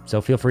this.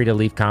 So feel free to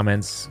leave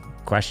comments,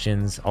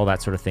 questions, all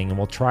that sort of thing, and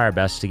we'll try our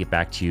best to get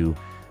back to you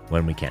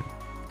when we can.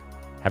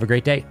 Have a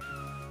great day.